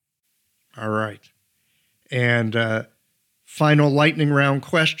 All right. And final lightning round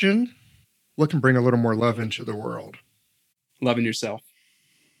question. What can bring a little more love into the world? Loving yourself.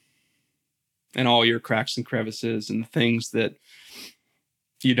 And all your cracks and crevices and things that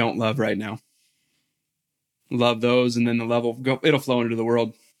you don't love right now. Love those, and then the love will go, it'll flow into the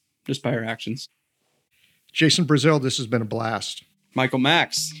world just by our actions. Jason Brazil, this has been a blast. Michael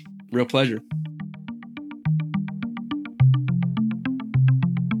Max, real pleasure.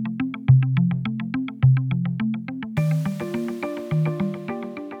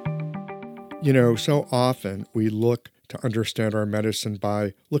 You know, so often we look to understand our medicine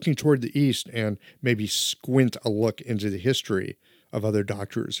by looking toward the East and maybe squint a look into the history of other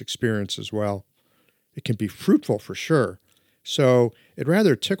doctors' experience as well. It can be fruitful for sure. So it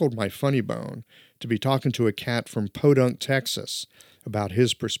rather tickled my funny bone to be talking to a cat from Podunk, Texas, about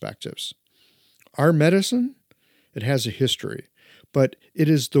his perspectives. Our medicine, it has a history, but it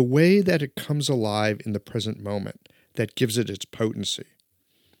is the way that it comes alive in the present moment that gives it its potency.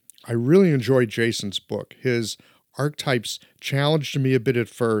 I really enjoyed Jason's book. His archetypes challenged me a bit at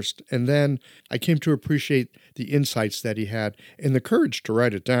first, and then I came to appreciate the insights that he had and the courage to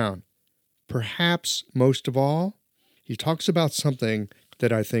write it down. Perhaps most of all, he talks about something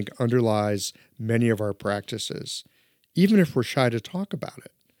that I think underlies many of our practices, even if we're shy to talk about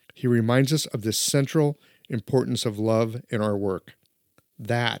it. He reminds us of the central importance of love in our work.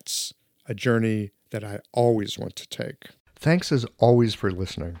 That's a journey that I always want to take. Thanks as always for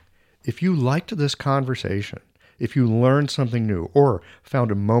listening. If you liked this conversation, if you learned something new or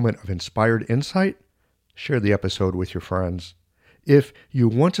found a moment of inspired insight, share the episode with your friends. If you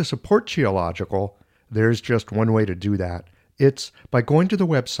want to support Qiological, there's just one way to do that. It's by going to the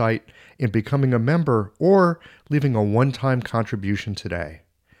website and becoming a member or leaving a one-time contribution today.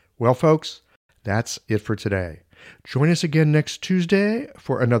 Well, folks, that's it for today. Join us again next Tuesday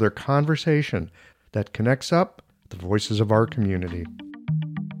for another conversation that connects up the voices of our community.